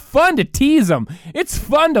 It's fun to tease them. It's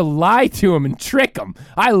fun to lie to them and trick them.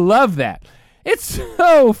 I love that. It's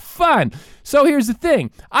so fun. So here's the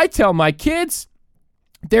thing. I tell my kids,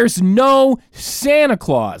 there's no Santa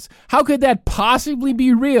Claus. How could that possibly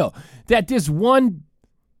be real? That this one,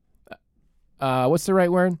 what's the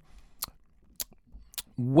right word?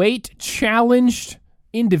 Weight-challenged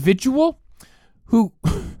individual who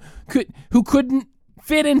couldn't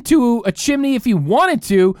fit into a chimney if he wanted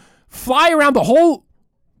to, fly around the whole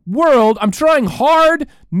world. I'm trying hard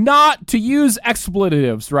not to use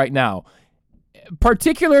expletives right now.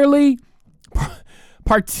 Particularly,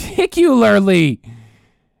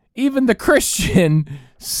 even the Christian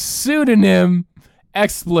pseudonym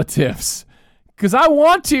expletives. Because I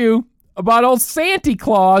want to, about old Santa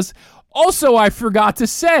Claus. Also, I forgot to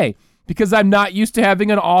say, because I'm not used to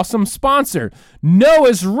having an awesome sponsor.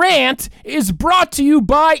 Noah's Rant is brought to you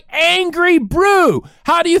by Angry Brew.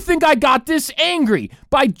 How do you think I got this angry?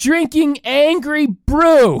 By drinking Angry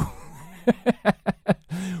Brew.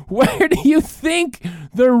 Where do you think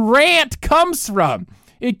the rant comes from?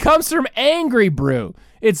 It comes from Angry Brew.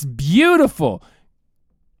 It's beautiful.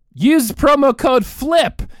 Use promo code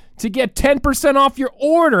FLIP to get 10% off your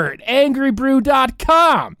order at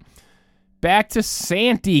angrybrew.com. Back to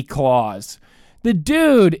Santa Claus. The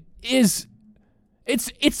dude is,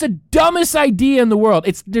 it's the dumbest idea in the world.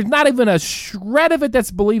 There's not even a shred of it that's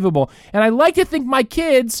believable. And I like to think my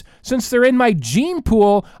kids, since they're in my gene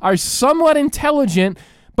pool, are somewhat intelligent.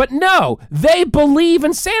 But no, they believe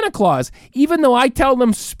in Santa Claus, even though I tell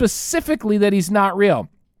them specifically that he's not real.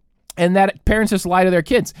 And that parents just lie to their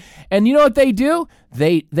kids. And you know what they do?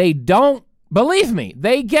 They don't believe me.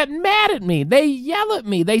 They get mad at me. They yell at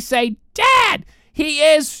me. They say, Dad, he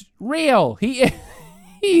is real. He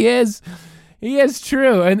is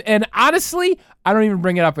true. And honestly, I don't even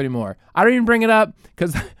bring it up anymore. I don't even bring it up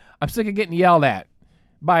because I'm sick of getting yelled at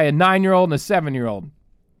by a 9-year-old and a 7-year-old.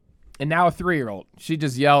 And now a 3-year-old. She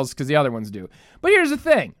just yells because the other ones do. But here's the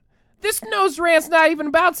thing. This nose rant's not even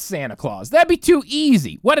about Santa Claus. That'd be too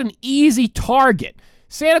easy. What an easy target.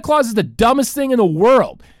 Santa Claus is the dumbest thing in the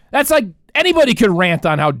world. That's like anybody could rant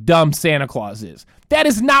on how dumb Santa Claus is. That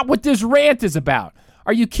is not what this rant is about.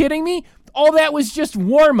 Are you kidding me? All that was just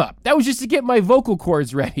warm-up. That was just to get my vocal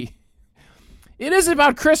cords ready. It is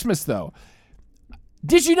about Christmas, though.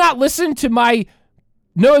 Did you not listen to my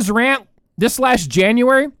nose rant this last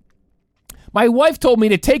January? My wife told me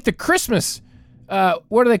to take the Christmas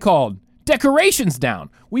what are they called? Decorations down.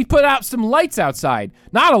 We put out some lights outside.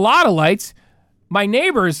 Not a lot of lights. My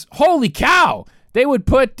neighbors, holy cow, they would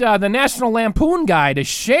put the National Lampoon guy to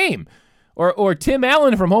shame. Or Tim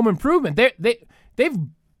Allen from Home Improvement. They've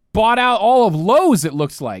bought out all of Lowe's, it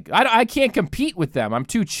looks like. I can't compete with them. I'm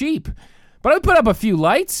too cheap. But I put up a few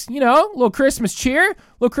lights, a little Christmas cheer, a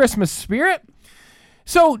little Christmas spirit.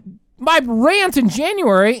 So my rant in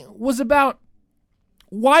January was about,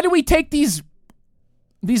 why do we take these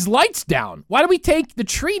lights down? Why do we take the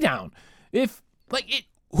tree down?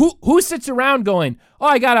 Who sits around going, oh,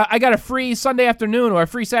 I got a free Sunday afternoon or a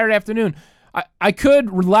free Saturday afternoon. I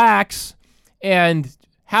could relax and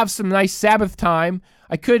have some nice Sabbath time.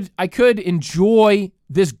 I could enjoy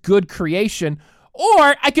this good creation,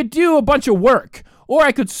 or I could do a bunch of work, or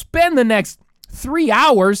I could spend the next 3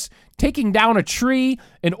 hours taking down a tree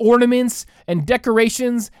and ornaments and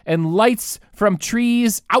decorations and lights from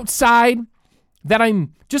trees outside that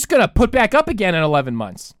I'm just going to put back up again in 11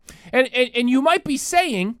 months. And you might be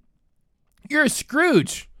saying, you're a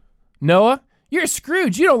Scrooge, Noah. You're a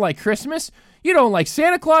Scrooge. You don't like Christmas. You don't like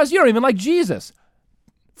Santa Claus. You don't even like Jesus.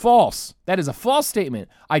 False. That is a false statement.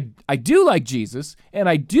 I do like Jesus, and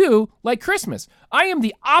I do like Christmas. I am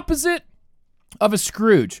the opposite of a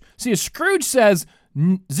Scrooge. See, a Scrooge says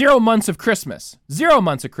 0 months of Christmas. 0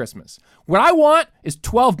 months of Christmas. What I want is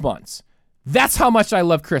 12 months. That's how much I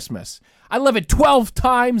love Christmas. I love it 12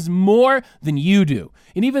 times more than you do.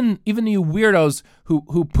 And even you weirdos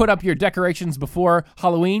who put up your decorations before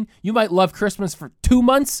Halloween, you might love Christmas for 2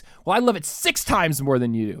 months. Well, I love it 6 times more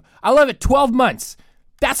than you do. I love it 12 months.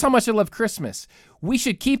 That's how much I love Christmas. We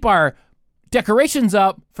should keep our decorations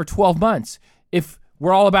up for 12 months. If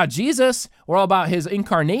we're all about Jesus, we're all about his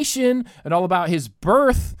incarnation and all about his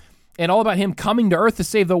birth and all about him coming to earth to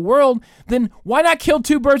save the world, then why not kill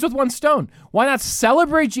 2 birds with 1 stone? Why not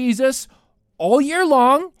celebrate Jesus all year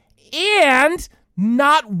long and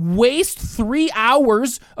not waste 3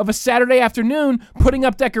 hours of a Saturday afternoon putting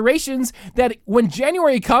up decorations that when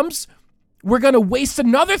January comes, we're going to waste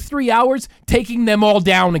another 3 hours taking them all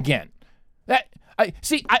down again.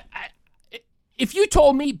 If you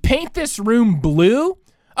told me paint this room blue,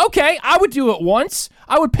 okay, I would do it once.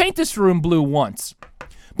 I would paint this room blue once.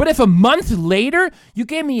 But if a month later you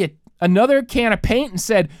gave me another can of paint and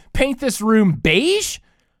said, paint this room beige,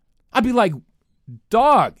 I'd be like,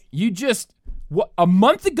 dog, a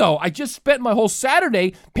month ago, I just spent my whole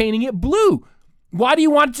Saturday painting it blue. Why do you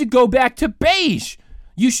want it to go back to beige?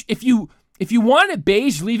 If you want it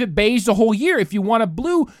beige, leave it beige the whole year. If you want it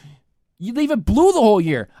blue, you leave it blue the whole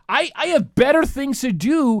year. I have better things to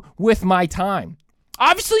do with my time.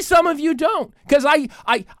 Obviously, some of you don't, because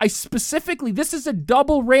I specifically, this is a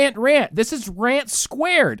double rant. This is rant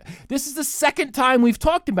squared. This is the second time we've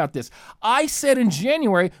talked about this. I said in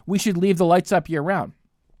January, we should leave the lights up year round.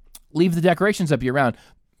 Leave the decorations up year round.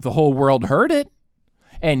 The whole world heard it.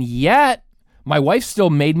 And yet, my wife still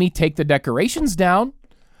made me take the decorations down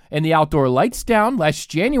and the outdoor lights down last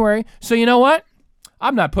January. So you know what?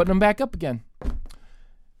 I'm not putting them back up again.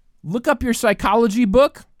 look up your psychology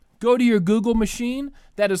book, go to your Google machine.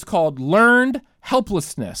 That is called learned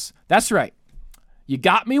helplessness. That's right. You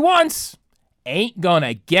got me once, ain't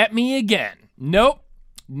gonna get me again. Nope.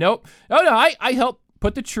 Oh, no, I help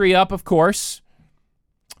put the tree up, of course.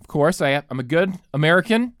 Of course, I'm a good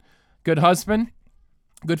American, good husband,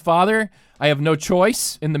 good father. I have no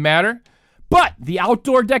choice in the matter. But the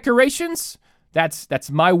outdoor decorations,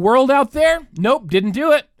 that's my world out there. Nope, didn't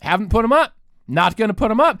do it. Haven't put them up. Not going to put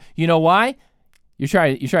them up. You know why? You're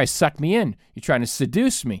trying to suck me in. You're trying to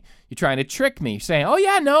seduce me. You're trying to trick me. You're saying, oh,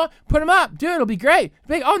 yeah, no, put them up. Dude, it'll be great.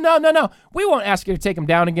 Oh, no. We won't ask you to take them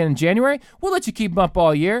down again in January. We'll let you keep them up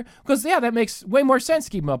all year. Because, yeah, that makes way more sense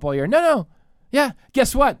to keep them up all year. No. Yeah,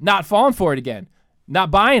 guess what? Not falling for it again.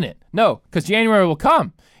 Not buying it. No, because January will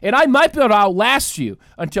come. And I might be able to outlast you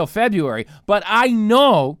until February, but I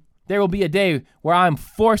know there will be a day where I'm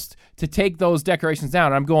forced to take those decorations down.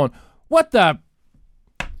 And I'm going, what the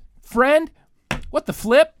friend? What the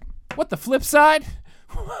flip? What the flip side?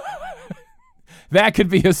 That could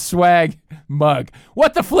be a swag mug.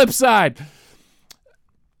 What the flip side?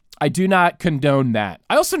 I do not condone that.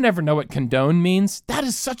 I also never know what condone means. That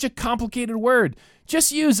is such a complicated word.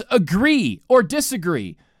 Just use agree or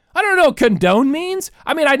disagree. I don't know what condone means.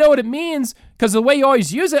 I mean, I know what it means because the way you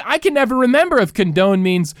always use it, I can never remember if condone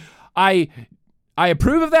means I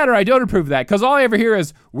approve of that or I don't approve of that, because all I ever hear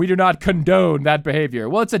is we do not condone that behavior.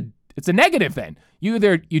 Well, it's a negative then. You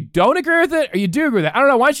either you don't agree with it or you do agree with it. I don't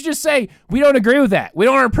know. Why don't you just say we don't agree with that? We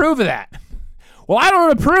don't approve of that. Well, I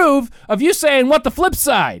don't approve of you saying what the flip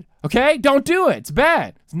side. Okay? Don't do it. It's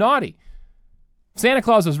bad. It's naughty. If Santa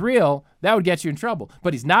Claus was real, that would get you in trouble.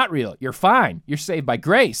 But he's not real. You're fine. You're saved by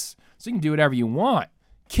grace. So you can do whatever you want.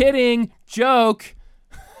 Kidding. Joke.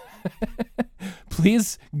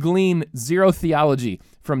 Please glean zero theology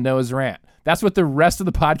from Noah's rant. That's what the rest of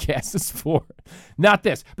the podcast is for. Not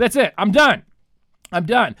this. That's it. I'm done. I'm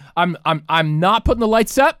not putting the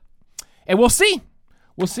lights up. And we'll see.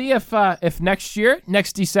 We'll see if next year,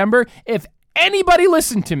 next December, if anybody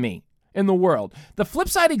listened to me in the world. The flip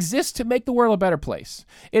side exists to make the world a better place.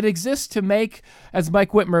 It exists to make, as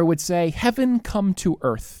Mike Wittmer would say, heaven come to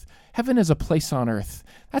earth. Heaven is a place on earth.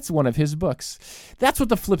 That's one of his books. That's what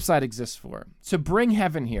the flip side exists for. To bring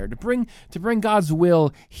heaven here, to bring God's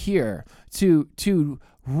will here, to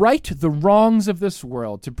right the wrongs of this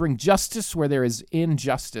world, to bring justice where there is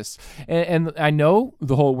injustice. And I know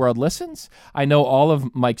the whole world listens. I know all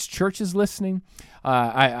of Mike's church is listening.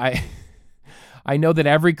 I know that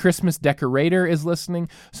every Christmas decorator is listening.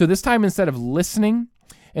 So this time, instead of listening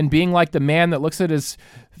and being like the man that looks at his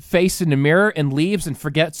face in the mirror and leaves and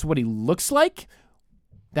forgets what he looks like,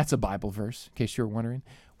 that's a Bible verse, in case you're wondering.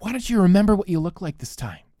 Why don't you remember what you look like this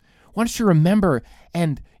time? Why don't you remember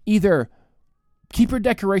and either keep your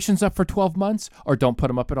decorations up for 12 months or don't put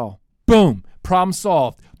them up at all? Boom. Problem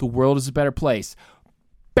solved. The world is a better place.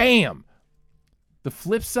 Bam. The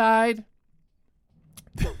flip side,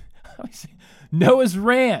 Noah's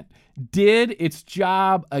rant did its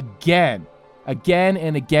job again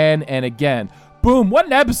and again. Boom. What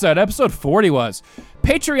an episode. Episode 40 was.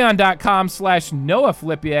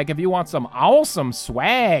 Patreon.com/NoahFlipiak if you want some awesome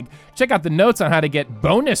swag. Check out the notes on how to get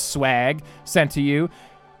bonus swag sent to you.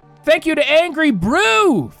 Thank you to Angry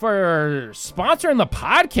Brew for sponsoring the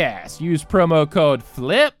podcast. Use promo code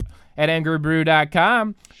FLIP at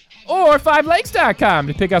angrybrew.com or 5lakes.com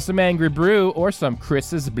to pick up some Angry Brew or some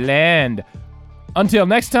Chris's Blend. Until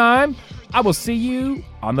next time, I will see you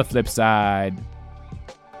on the flip side.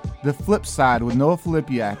 The Flip Side with Noah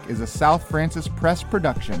Filipiak is a South Francis Press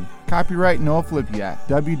production. Copyright Noah Filipiak.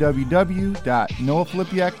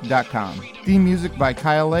 www.noahflipiak.com. Theme music by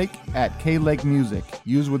Kyle Lake at K-Lake Music.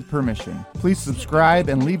 Used with permission. Please subscribe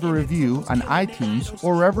and leave a review on iTunes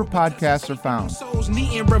or wherever podcasts are found. Souls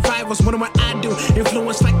needing revivals, what I do?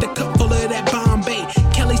 Influence like the cup full of that Bombay.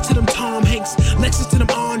 Kelly's to them Tom Hanks, Lexus to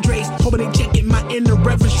them Andres. Hoping they jacket my inner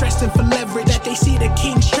reverence, stressing for leverage. That they see the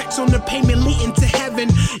king's tracks on the pavement leading to heaven.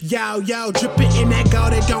 Yo, dripping in that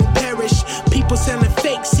gold that don't perish. People selling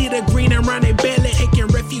fake, see the green around their belly. Taking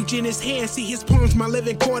refuge in his hands, see his palms, my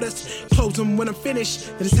living quarters. Close them when I'm finished,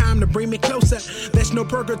 then it's time to bring me closer. There's no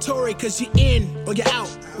purgatory, cause you're in or you're out.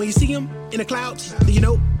 When you see him in the clouds, then you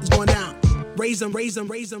know it's going down. Raise them.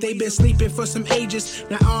 They've been sleeping for some ages.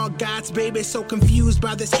 Now all God's babies so confused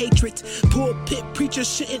by this hatred. Pulpit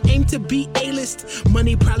preachers shouldn't aim to be A-list.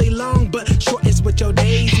 Money probably long, but short is with your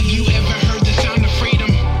days. Have you ever heard the sound of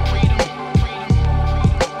freedom?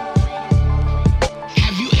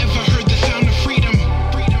 Have you ever heard the sound of freedom?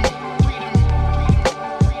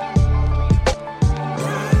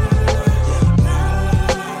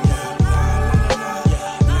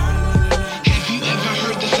 Have you ever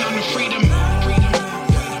heard the sound of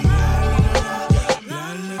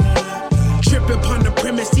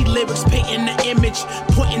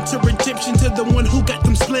Redemption to the one who got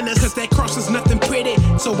them splinters, cause that cross is nothing pretty.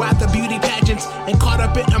 So why the beauty pageants and caught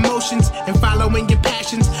up in emotions and following your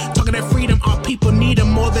passions? Talking that freedom, our people need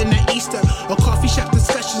them more than that Easter or coffee shop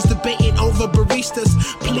discussions, debating over baristas.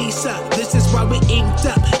 Please, sir, this is why we inked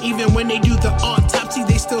up. Even when they do the autopsy,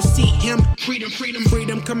 they still see him. Freedom, freedom,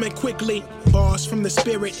 freedom coming quickly. Bars from the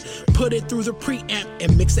spirit, put it through the preamp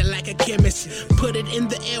and mix it like a chemist. Put it in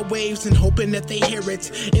the airwaves and hoping that they hear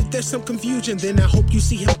it. If there's some confusion, then I hope you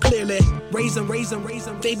see him clearly. Raise them, raise them, raise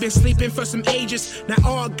them. They've been sleeping for some ages. Now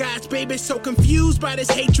all God's babies so confused by this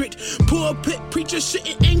hatred. Pulpit preachers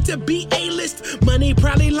shouldn't aim to be A-list. Money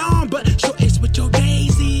probably long, but sure it's what your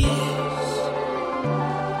days is.